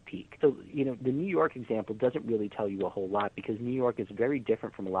 1990s peak. So, the New York example doesn't really tell you a whole lot, because New York is very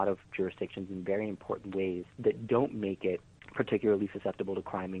different from a lot of jurisdictions in very important ways that don't make it particularly susceptible to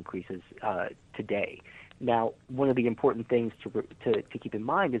crime increases today. Now, one of the important things to keep in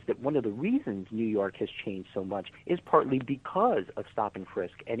mind is that one of the reasons New York has changed so much is partly because of stop and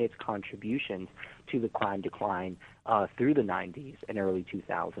frisk and its contributions to the crime decline through the 90s and early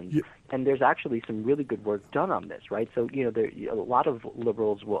 2000s. Yeah. And there's actually some really good work done on this, right? So, a lot of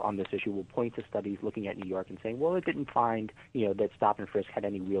liberals on this issue will point to studies looking at New York and saying, well, it didn't find, that stop and frisk had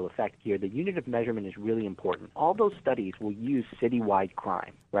any real effect here. The unit of measurement is really important. All those studies will use citywide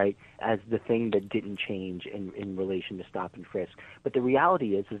crime, right, as the thing that didn't change in relation to stop and frisk. But the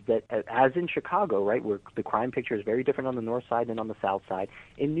reality is that, as in Chicago, right, where the crime picture is very different on the north side than on the south side,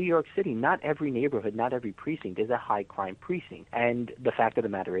 in New York City, not every neighborhood, not every precinct is a high crime precinct. And the fact of the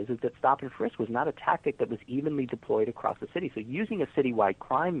matter is that stop and frisk was not a tactic that was evenly deployed across the city. So using a citywide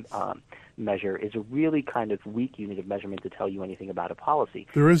crime measure is a really kind of weak unit of measurement to tell you anything about a policy.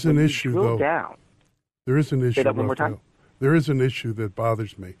 There is an issue, though. There is an issue. Say that one more time. There is an issue that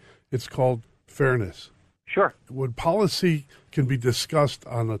bothers me. It's called fairness. Sure. When policy can be discussed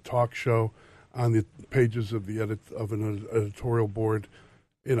on a talk show, on the pages of an editorial board,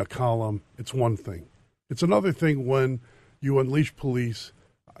 in a column, it's one thing. It's another thing when you unleash police,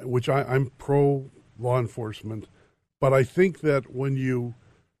 which I'm pro law enforcement, but I think that when you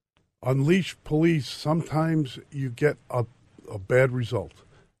unleash police, sometimes you get a bad result,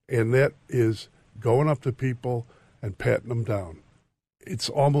 and that is going up to people and patting them down. It's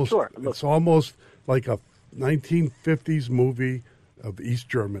almost like a 1950s movie of East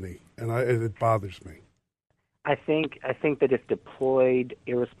Germany, and it bothers me. I think that if deployed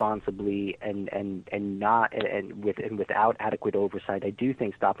irresponsibly and without adequate oversight, I do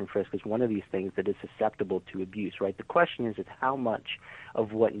think stop and frisk is one of these things that is susceptible to abuse. Right. The question is how much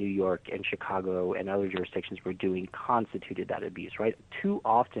of what New York and Chicago and other jurisdictions were doing constituted that abuse. Right. Too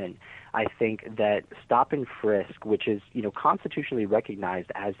often, I think that stop and frisk, which is constitutionally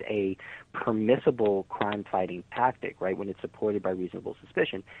recognized as a permissible crime-fighting tactic, right, when it's supported by reasonable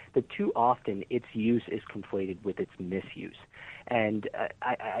suspicion, that too often its use is conflated with its misuse. And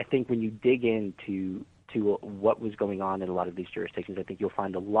I think when you dig into what was going on in a lot of these jurisdictions, I think you'll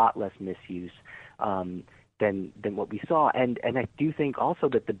find a lot less misuse than what we saw. And I do think also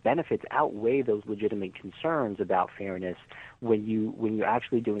that the benefits outweigh those legitimate concerns about fairness when you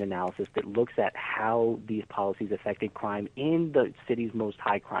actually do an analysis that looks at how these policies affected crime in the city's most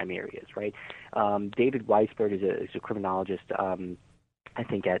high crime areas, right? David Weisberg is a criminologist, I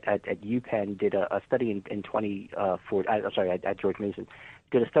think at UPenn, did a study in 2014, at George Mason,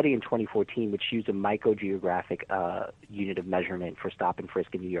 did a study in 2014 which used a microgeographic unit of measurement for stop and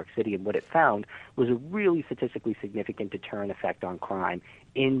frisk in New York City, and what it found was a really statistically significant deterrent effect on crime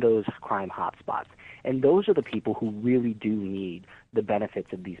in those crime hotspots. And those are the people who really do need the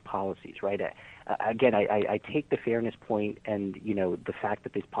benefits of these policies, right? Again, I take the fairness point and, the fact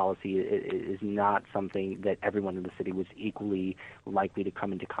that this policy is not something that everyone in the city was equally likely to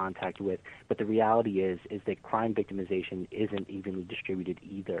come into contact with. But the reality is that crime victimization isn't evenly distributed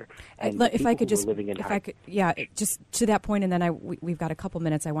either. And just to that point, and then we've got a couple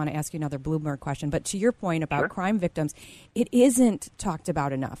minutes. I want to ask you another Bloomberg question. But to your point about crime victims, it isn't talked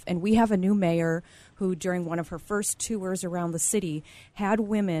about enough. And we have a new mayor who, during one of her first tours around the city, had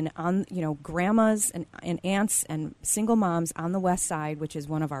women on, grandmas and aunts and single moms on the west side, which is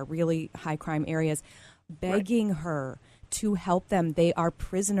one of our really high crime areas, begging her to help them. They are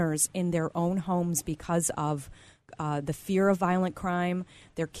prisoners in their own homes because of the fear of violent crime.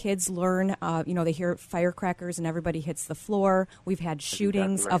 Their kids learn, they hear firecrackers and everybody hits the floor. We've had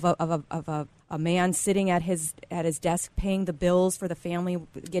shootings of a a man sitting at his desk paying the bills for the family,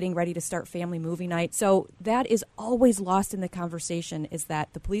 getting ready to start family movie night. So that is always lost in the conversation, is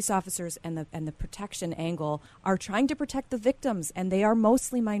that the police officers and the protection angle are trying to protect the victims, and they are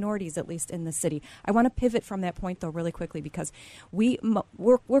mostly minorities, at least in the city. I want to pivot from that point, though, really quickly, because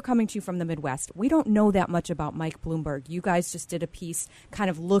we're coming to you from the Midwest. We don't know that much about Mike Bloomberg. You guys just did a piece kind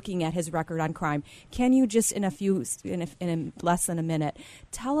of looking at his record on crime. Can you just in less than a minute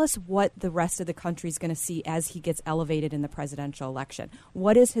tell us what the rest of the country is going to see as he gets elevated in the presidential election?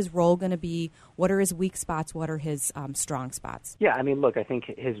 What is his role going to be? What are his weak spots? What are his strong spots? Yeah, I mean, look, I think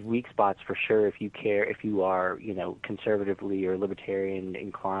his weak spots for sure. If you are, conservatively or libertarian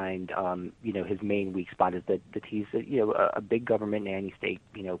inclined, his main weak spot is that he's a big government nanny state,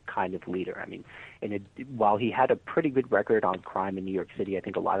 kind of leader. I mean, while he had a pretty good record on crime in New York City, I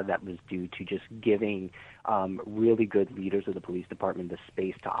think a lot of that was due to just giving really good leaders of the police department the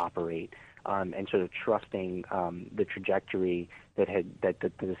space to operate and sort of trusting the trajectory that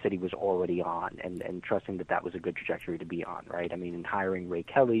the city was already on, and trusting that was a good trajectory to be on, right? I mean, in hiring Ray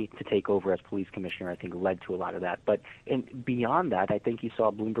Kelly to take over as police commissioner, I think led to a lot of that. But beyond that, I think you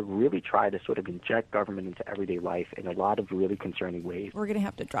saw Bloomberg really try to sort of inject government into everyday life in a lot of really concerning ways. We're going to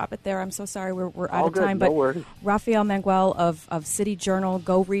have to drop it there. I'm so sorry. We're out of time. No but worries. Rafael Mangual of City Journal,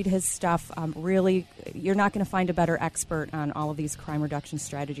 go read his stuff. Really, you're not going to find a better expert on all of these crime reduction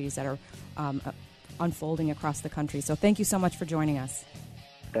strategies that are unfolding across the country. So thank you so much for joining us.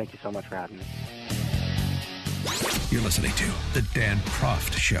 Thank you so much for having me. You're listening to The Dan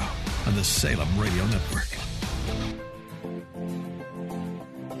Proft Show on the Salem Radio Network.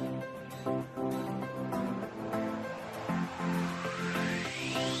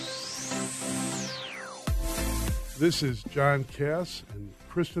 This is John Cass and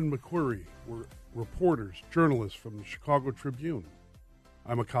Kristen McQuarrie. We're reporters, journalists from the Chicago Tribune.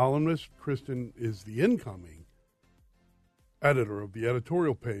 I'm a columnist. Kristen is the incoming editor of the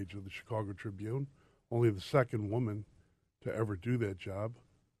editorial page of the Chicago Tribune, only the second woman to ever do that job.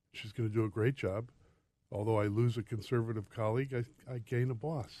 She's going to do a great job. Although I lose a conservative colleague, I gain a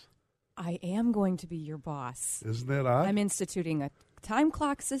boss. I am going to be your boss. Isn't that odd? I'm instituting a time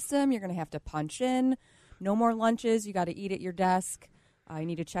clock system. You're going to have to punch in. No more lunches. You got to eat at your desk. You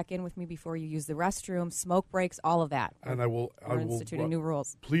need to check in with me before you use the restroom, smoke breaks, all of that. And we're instituting new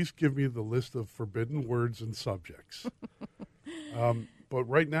rules. Please give me the list of forbidden words and subjects. But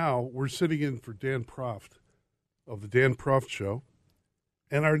right now, we're sitting in for Dan Proft of the Dan Proft Show.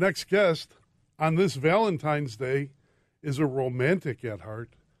 And our next guest on this Valentine's Day is a romantic at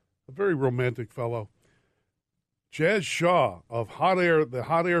heart, a very romantic fellow. Jazz Shaw of the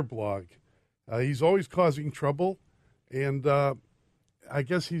Hot Air blog. He's always causing trouble, and I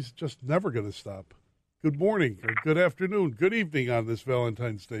guess he's just never going to stop. Good morning, or good afternoon, good evening on this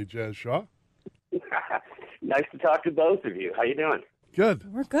Valentine's Day, Jazz Shaw. Nice to talk to both of you. How you doing?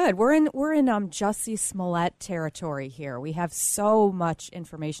 Good. We're good. We're in Jussie Smollett territory here. We have so much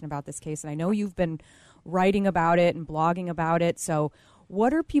information about this case, and I know you've been writing about it and blogging about it. So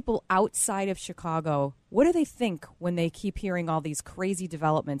what are people outside of Chicago, what do they think when they keep hearing all these crazy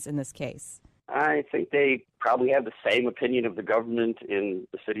developments in this case? I think they probably have the same opinion of the government in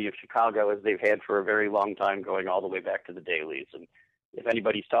the city of Chicago as they've had for a very long time, going all the way back to the dailies. And if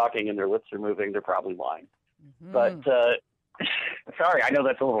anybody's talking and their lips are moving, they're probably lying. Mm-hmm. But sorry, I know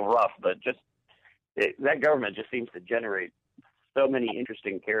that's a little rough, but that government just seems to generate so many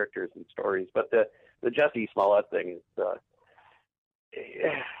interesting characters and stories. But the Jussie Smollett thing is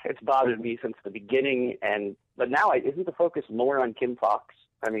it's bothered me since the beginning. But now isn't the focus more on Kim Foxx?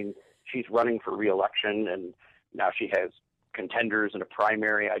 I mean, she's running for re-election, and now she has contenders in a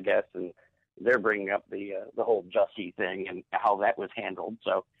primary, I guess, and they're bringing up the whole Jussie thing and how that was handled.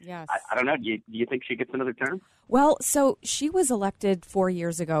 So yes. I don't know. Do you think she gets another term? Well, so she was elected 4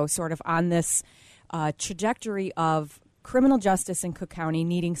 years ago, sort of on this trajectory of criminal justice in Cook County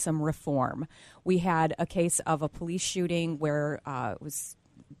needing some reform. We had a case of a police shooting where it was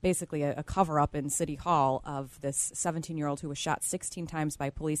basically a cover-up in City Hall of this 17-year-old who was shot 16 times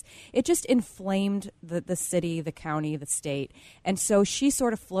by police. It just inflamed the city, the county, the state. And so she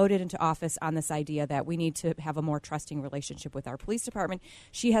sort of floated into office on this idea that we need to have a more trusting relationship with our police department.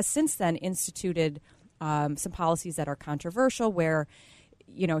 She has since then instituted some policies that are controversial where,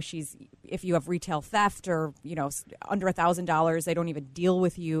 if you have retail theft or, under $1,000, they don't even deal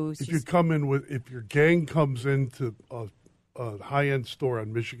with you. If your gang comes into a high-end store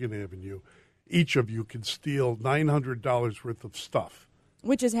on Michigan Avenue, each of you can steal $900 worth of stuff.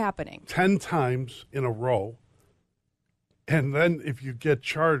 Which is happening. 10 times in a row. And then if you get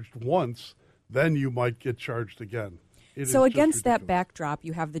charged once, then you might get charged again. So against that backdrop,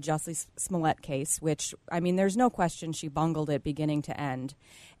 you have the Jussie Smollett case, which, I mean, there's no question she bungled it beginning to end.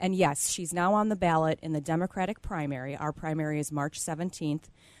 And yes, she's now on the ballot in the Democratic primary. Our primary is March 17th.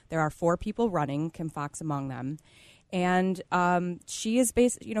 There are 4 people running, Kim Foxx among them. And she is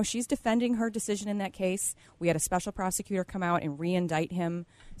she's defending her decision in that case. We had a special prosecutor come out and re-indict him.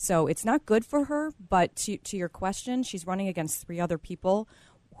 So it's not good for her. But to your question, she's running against 3 other people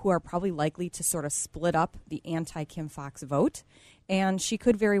who are probably likely to sort of split up the anti-Kim Foxx vote. And she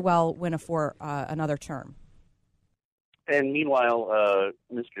could very well win for another term. And meanwhile,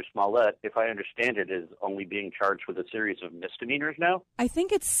 Mr. Smollett, if I understand it, is only being charged with a series of misdemeanors now? I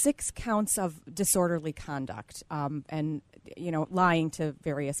think it's 6 counts of disorderly conduct and, lying to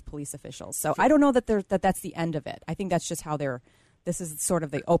various police officials. So I don't know that that's the end of it. I think that's just how this is sort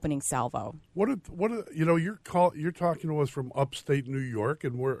of the opening salvo. You're talking to us from upstate New York,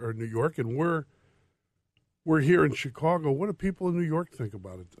 and we're here in Chicago. What do people in New York think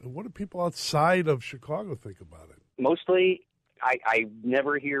about it? What do people outside of Chicago think about it? Mostly, I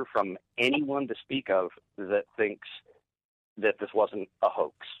never hear from anyone to speak of that thinks that this wasn't a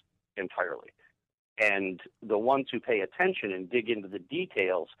hoax entirely. And the ones who pay attention and dig into the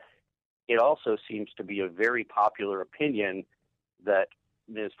details, it also seems to be a very popular opinion that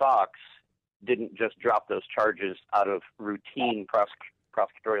Ms. Fox didn't just drop those charges out of routine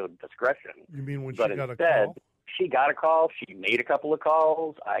prosecutorial discretion. You mean when but she got instead, a call? She got a call. She made a couple of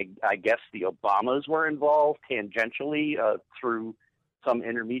calls. I guess the Obamas were involved tangentially through some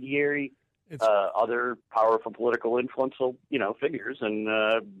intermediary, other powerful political influential, figures, and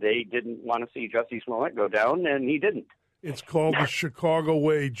they didn't want to see Jussie Smollett go down, and he didn't. It's called the Chicago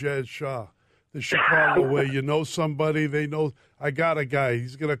way, Jazz Shaw. The Chicago way. You know somebody, they know. I got a guy.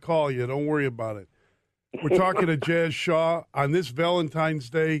 He's going to call you. Don't worry about it. We're talking to Jazz Shaw on this Valentine's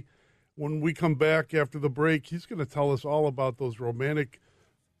Day. When we come back after the break, he's going to tell us all about those romantic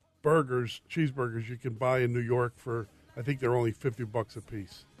cheeseburgers you can buy in New York for, I think they're only $50 a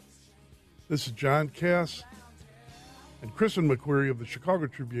piece. This is John Cass and Kristen McQuarrie of the Chicago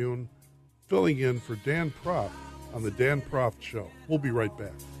Tribune filling in for Dan Proft on the Dan Proft Show. We'll be right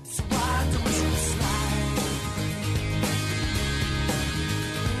back.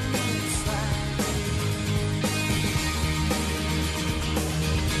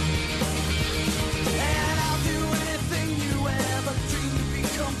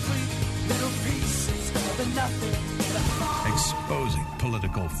 Exposing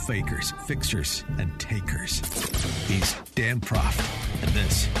political fakers, fixers, and takers. He's Dan Proft, and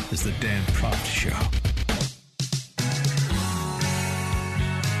this is the Dan Proft Show.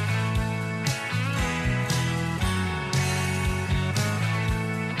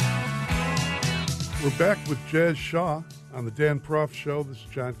 We're back with Jazz Shaw on the Dan Proft Show. This is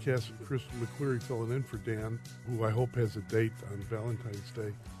John Cass and Kristen McQuarrie filling in for Dan, who I hope has a date on Valentine's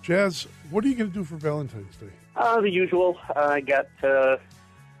Day. Jazz, what are you going to do for Valentine's Day? The usual. I got, there's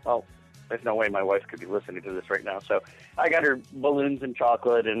no way my wife could be listening to this right now, so I got her balloons and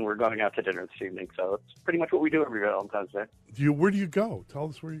chocolate, and we're going out to dinner this evening, so it's pretty much what we do every Valentine's Day. Where do you go? Tell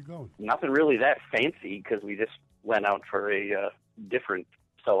us where you're going. Nothing really that fancy, because we just went out for a different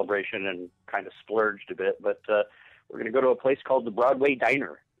celebration and kind of splurged a bit, but we're going to go to a place called the Broadway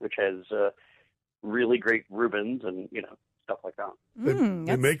Diner, which has really great Reubens and, stuff like that.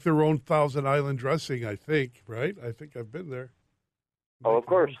 They make their own Thousand Island dressing, I think, right? I think I've been there. Of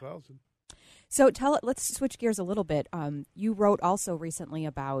course. So let's switch gears a little bit. You wrote also recently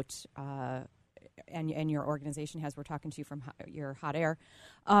about, and your organization has, we're talking to you from your Hot Air.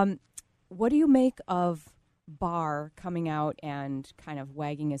 What do you make of Barr coming out and kind of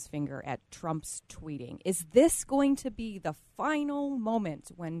wagging his finger at Trump's tweeting? Is this going to be the final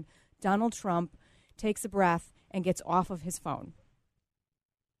moment when Donald Trump takes a breath and gets off of his phone?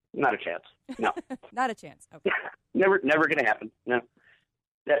 Not a chance. No. Not a chance. Okay. Never going to happen. No.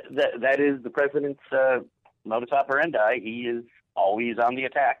 That is the president's modus operandi. He is always on the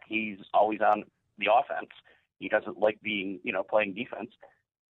attack. He's always on the offense. He doesn't like being, playing defense.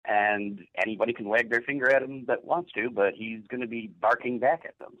 And anybody can wag their finger at him that wants to, but he's going to be barking back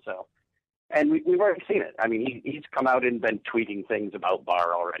at them. So, and we've already seen it. I mean, he's come out and been tweeting things about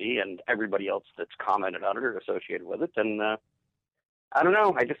Barr already, and everybody else that's commented on it or associated with it. And I don't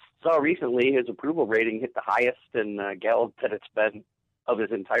know. I just saw recently his approval rating hit the highest in Gallup that it's been of his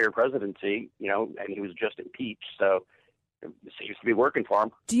entire presidency. And he was just impeached, so it seems to be working for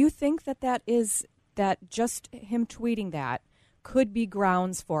him. Do you think that just him tweeting that could be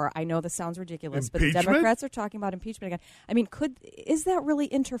grounds for, I know this sounds ridiculous, impeachment? But the Democrats are talking about impeachment again. I mean, is that really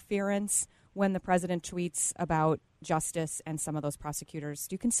interference when the president tweets about justice and some of those prosecutors?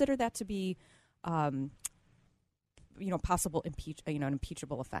 Do you consider that to be possible an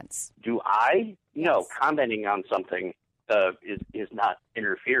impeachable offense. Do I? No, commenting on something is not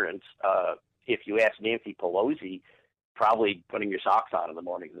interference. If you ask Nancy Pelosi, probably putting your socks on in the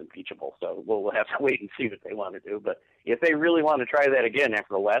morning is impeachable. So we'll have to wait and see what they want to do. But if they really want to try that again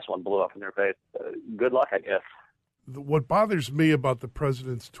after the last one blew up in their face, good luck, I guess. What bothers me about the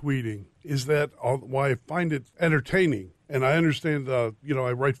president's tweeting is that why I find it entertaining, and I understand, I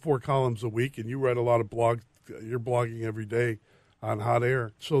write 4 columns a week, and you write a lot of blogs. You're blogging every day on Hot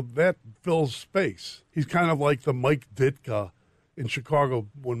Air. So that fills space. He's kind of like the Mike Ditka in Chicago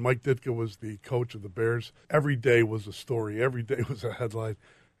when Mike Ditka was the coach of the Bears. Every day was a story. Every day was a headline,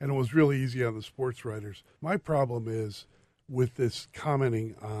 and it was really easy on the sports writers. My problem is with this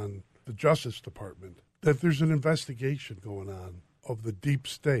commenting on the Justice Department, that there's an investigation going on of the deep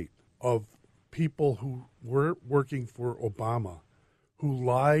state, of people who were working for Obama, who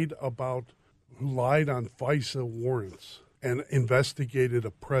lied on FISA warrants and investigated a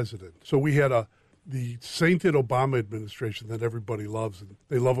president. So we had the sainted Obama administration that everybody loves, and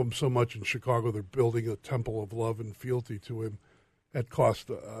they love him so much in Chicago they're building a temple of love and fealty to him at cost,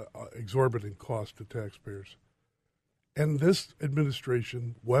 exorbitant cost to taxpayers. And this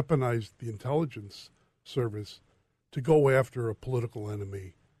administration weaponized the intelligence service to go after a political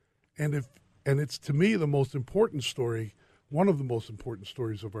enemy. And it's, to me, the most important story, one of the most important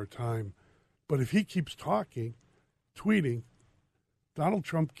stories of our time. But if he keeps talking, tweeting, Donald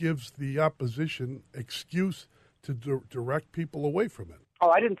Trump gives the opposition excuse to direct people away from it. Oh,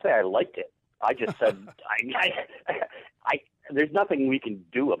 I didn't say I liked it. I just said there's nothing we can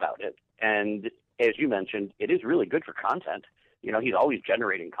do about it. And as you mentioned, it is really good for content. He's always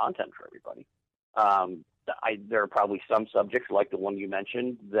generating content for everybody. There are probably some subjects like the one you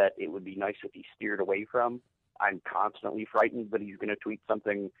mentioned that it would be nice if he steered away from. I'm constantly frightened that he's going to tweet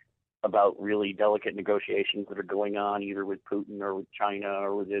something about really delicate negotiations that are going on either with Putin or with China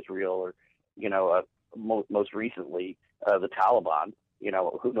or with Israel or, most recently, the Taliban.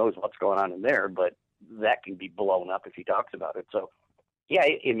 Who knows what's going on in there, but that can be blown up if he talks about it. So, yeah,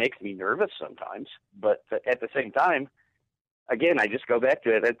 it makes me nervous sometimes. But at the same time, again, I just go back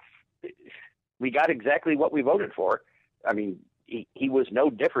to it. We got exactly what we voted for. I mean, he was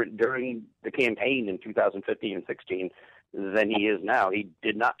no different during the campaign in 2015 and 16 than he is now. He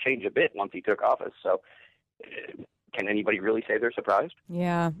did not change a bit once he took office. So can anybody really say they're surprised?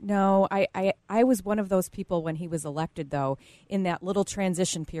 Yeah, no, I was one of those people when he was elected, though, in that little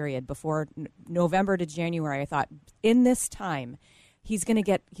transition period before November to January. I thought in this time, he's going to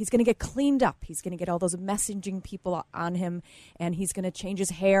get cleaned up. He's going to get all those messaging people on him, and he's going to change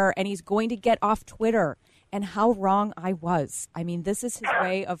his hair, and he's going to get off Twitter. And how wrong I was. I mean, this is his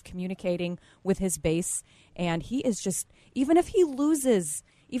way of communicating with his base, and he is just, even if he loses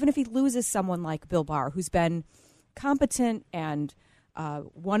someone like Bill Barr, who's been competent and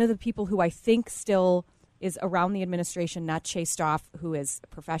one of the people who I think still is around the administration, not chased off, who is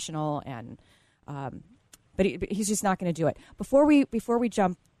professional and but he's just not going to do it. Before we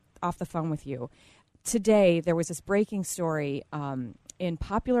jump off the phone with you, today there was this breaking story in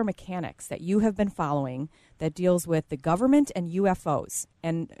Popular Mechanics that you have been following that deals with the government and UFOs.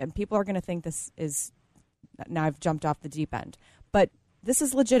 And people are going to think this is, now I've jumped off the deep end, but this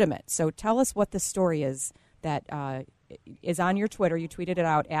is legitimate. So tell us what the story is that is on your Twitter. You tweeted it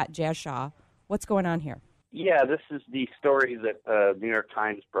out at Jazz Shaw. What's going on here? Yeah, this is the story that the New York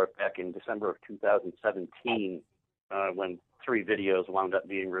Times broke back in December of 2017 when 3 videos wound up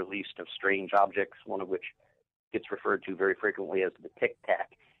being released of strange objects, one of which gets referred to very frequently as the Tic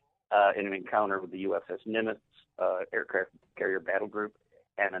Tac, in an encounter with the USS Nimitz aircraft carrier battle group,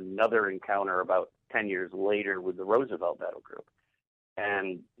 and another encounter about 10 years later with the Roosevelt battle group.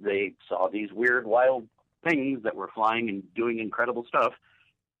 And they saw these weird, wild things that were flying and doing incredible stuff.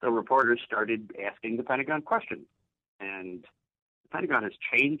 So reporters started asking the Pentagon questions. And the Pentagon has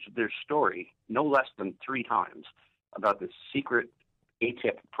changed their story no less than 3 times about this secret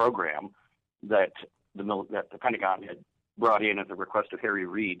ATIP program that the Pentagon had brought in at the request of Harry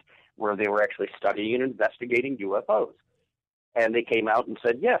Reid, where they were actually studying and investigating UFOs. And they came out and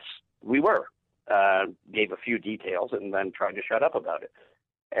said, yes, we were. Gave a few details and then tried to shut up about it.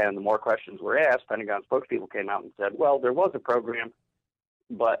 And the more questions were asked, Pentagon spokespeople came out and said, well, there was a program,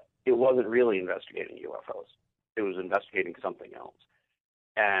 but it wasn't really investigating UFOs. It was investigating something else.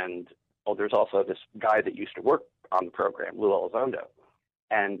 And there's also this guy that used to work on the program, Lou Elizondo.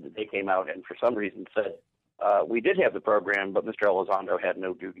 And they came out and for some reason said, we did have the program, but Mr. Elizondo had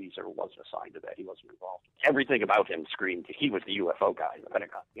no duties or wasn't assigned to that. He wasn't involved. Everything about him screamed he was the UFO guy in the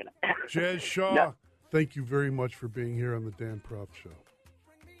Pentagon. Jazz Shaw, Thank you very much for being here on the Dan Proft Show.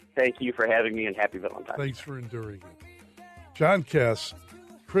 Thank you for having me, and happy Valentine's. Thanks for enduring it. John Cass,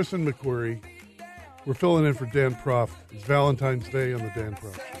 Kristen McQuarrie. We're filling in for Dan Proft. It's Valentine's Day on the Dan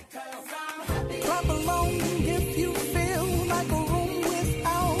Proft Show. Clap along if you feel like a room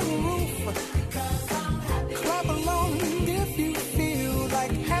without a roof. Clap along if you feel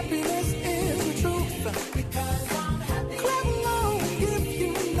like happiness is the truth. Clap along if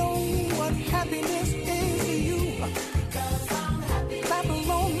you know what happiness is to you. Clap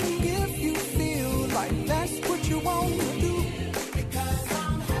along if you feel like that's what you want to do.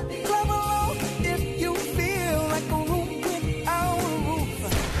 Clap along if you feel like a room without a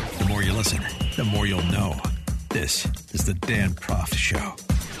roof. The more you listen, the more you'll know. This is the Dan Proft Show.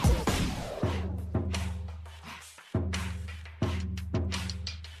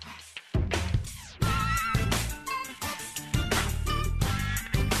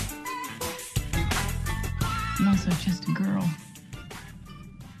 I'm also just a girl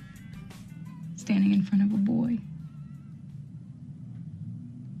standing in front of a boy,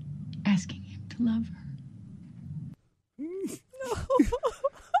 asking him to love her.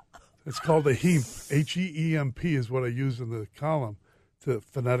 It's called a heap. H-E-E-M-P is what I use in the column to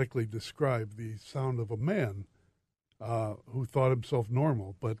phonetically describe the sound of a man who thought himself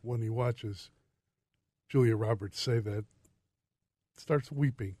normal, but when he watches Julia Roberts say that, starts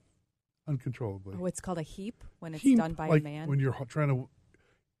weeping uncontrollably. Oh, it's called a heap when it's Heap, done by like a man? when you're trying to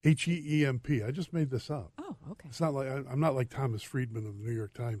H-E-E-M-P. I just made this up. Oh, okay. It's not like I'm not like Thomas Friedman of the New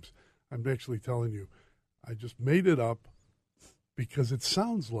York Times. I'm actually telling you, I just made it up because it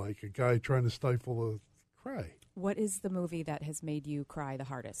sounds like a guy trying to stifle a cry. What is the movie that has made you cry the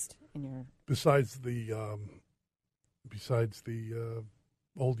hardest in your... Besides the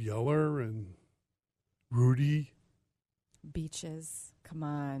Old Yeller and Rudy. Beaches. Come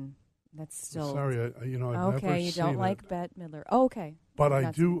on. That's still... Sorry, I've never seen it. Okay, you don't like Bette Midler. Oh, okay. But I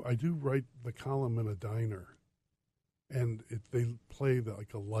That's- do write the column in a diner, and they play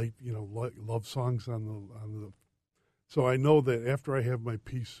like a light, love songs on the. So I know that after I have my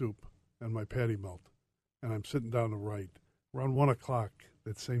pea soup and my patty melt, and I'm sitting down to write, around 1:00,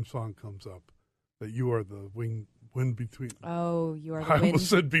 that same song comes up, that you are the wind between. Oh, you are the I wind. almost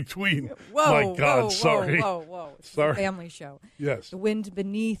said between. Whoa, My God, whoa, sorry. Whoa. It's Sorry. a family show. Yes. The wind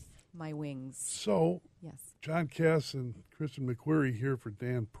beneath my wings. So, yes. John Cass and Kristen McQuarrie here for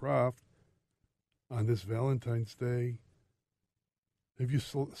Dan Proft on this Valentine's Day. Have you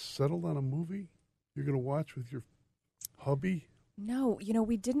settled on a movie you're going to watch with your hubby? No,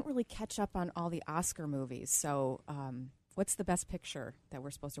 we didn't really catch up on all the Oscar movies. So, what's the best picture that we're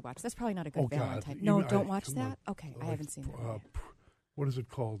supposed to watch? That's probably not a good Valentine. God. No, don't watch come that? on. Okay, I haven't seen it. What is it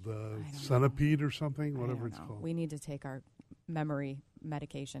called? Centipede or something? Whatever it's called. We need to take our memory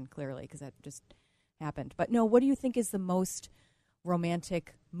medication, clearly, because that just happened. But no, what do you think is the most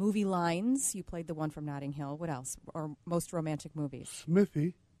romantic movie lines? You played the one from Notting Hill. What else? Or most romantic movies?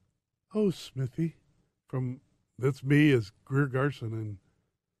 Smithy. Oh, Smithy. That's me as Greer Garson in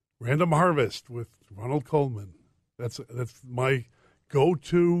Random Harvest with Ronald Coleman. That's my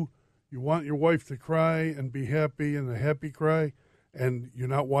go-to. You want your wife to cry and be happy and a happy cry, and you're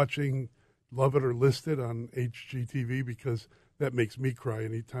not watching Love It or List It on HGTV because that makes me cry.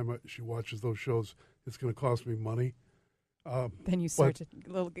 Anytime she watches those shows, it's going to cost me money. Then you start to get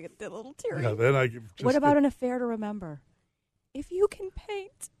a little teary. Yeah, then I just what about An Affair to Remember? If you can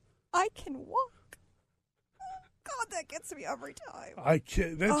paint, I can walk. God, that gets me every time. I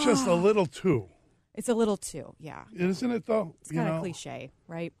can't. That's just a little too. It's a little too, yeah. Isn't it, though? It's kind of cliche,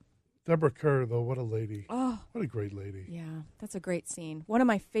 right? Deborah Kerr, though, what a lady. Oh. What a great lady. Yeah, that's a great scene. One of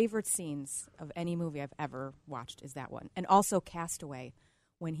my favorite scenes of any movie I've ever watched is that one. And also Castaway,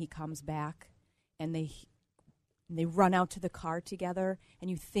 when he comes back and they run out to the car together, and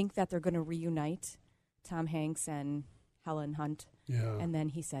you think that they're going to reunite, Tom Hanks and Helen Hunt. Yeah. And then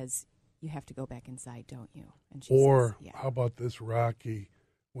he says, "You have to go back inside, don't you?" And she Or says, how about this Rocky,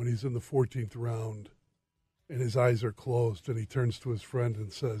 when he's in the 14th round and his eyes are closed and he turns to his friend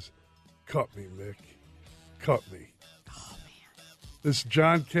and says, "Cut me, Mick. Cut me." Oh, man. This is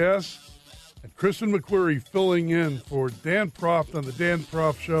John Cass and Kristen McQuarrie filling in for Dan Proft on the Dan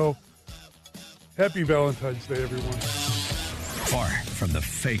Proft Show. Happy Valentine's Day, everyone. Far from the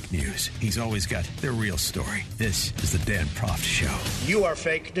fake news, he's always got the real story. This is the Dan Proft Show. You are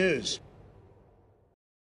fake news.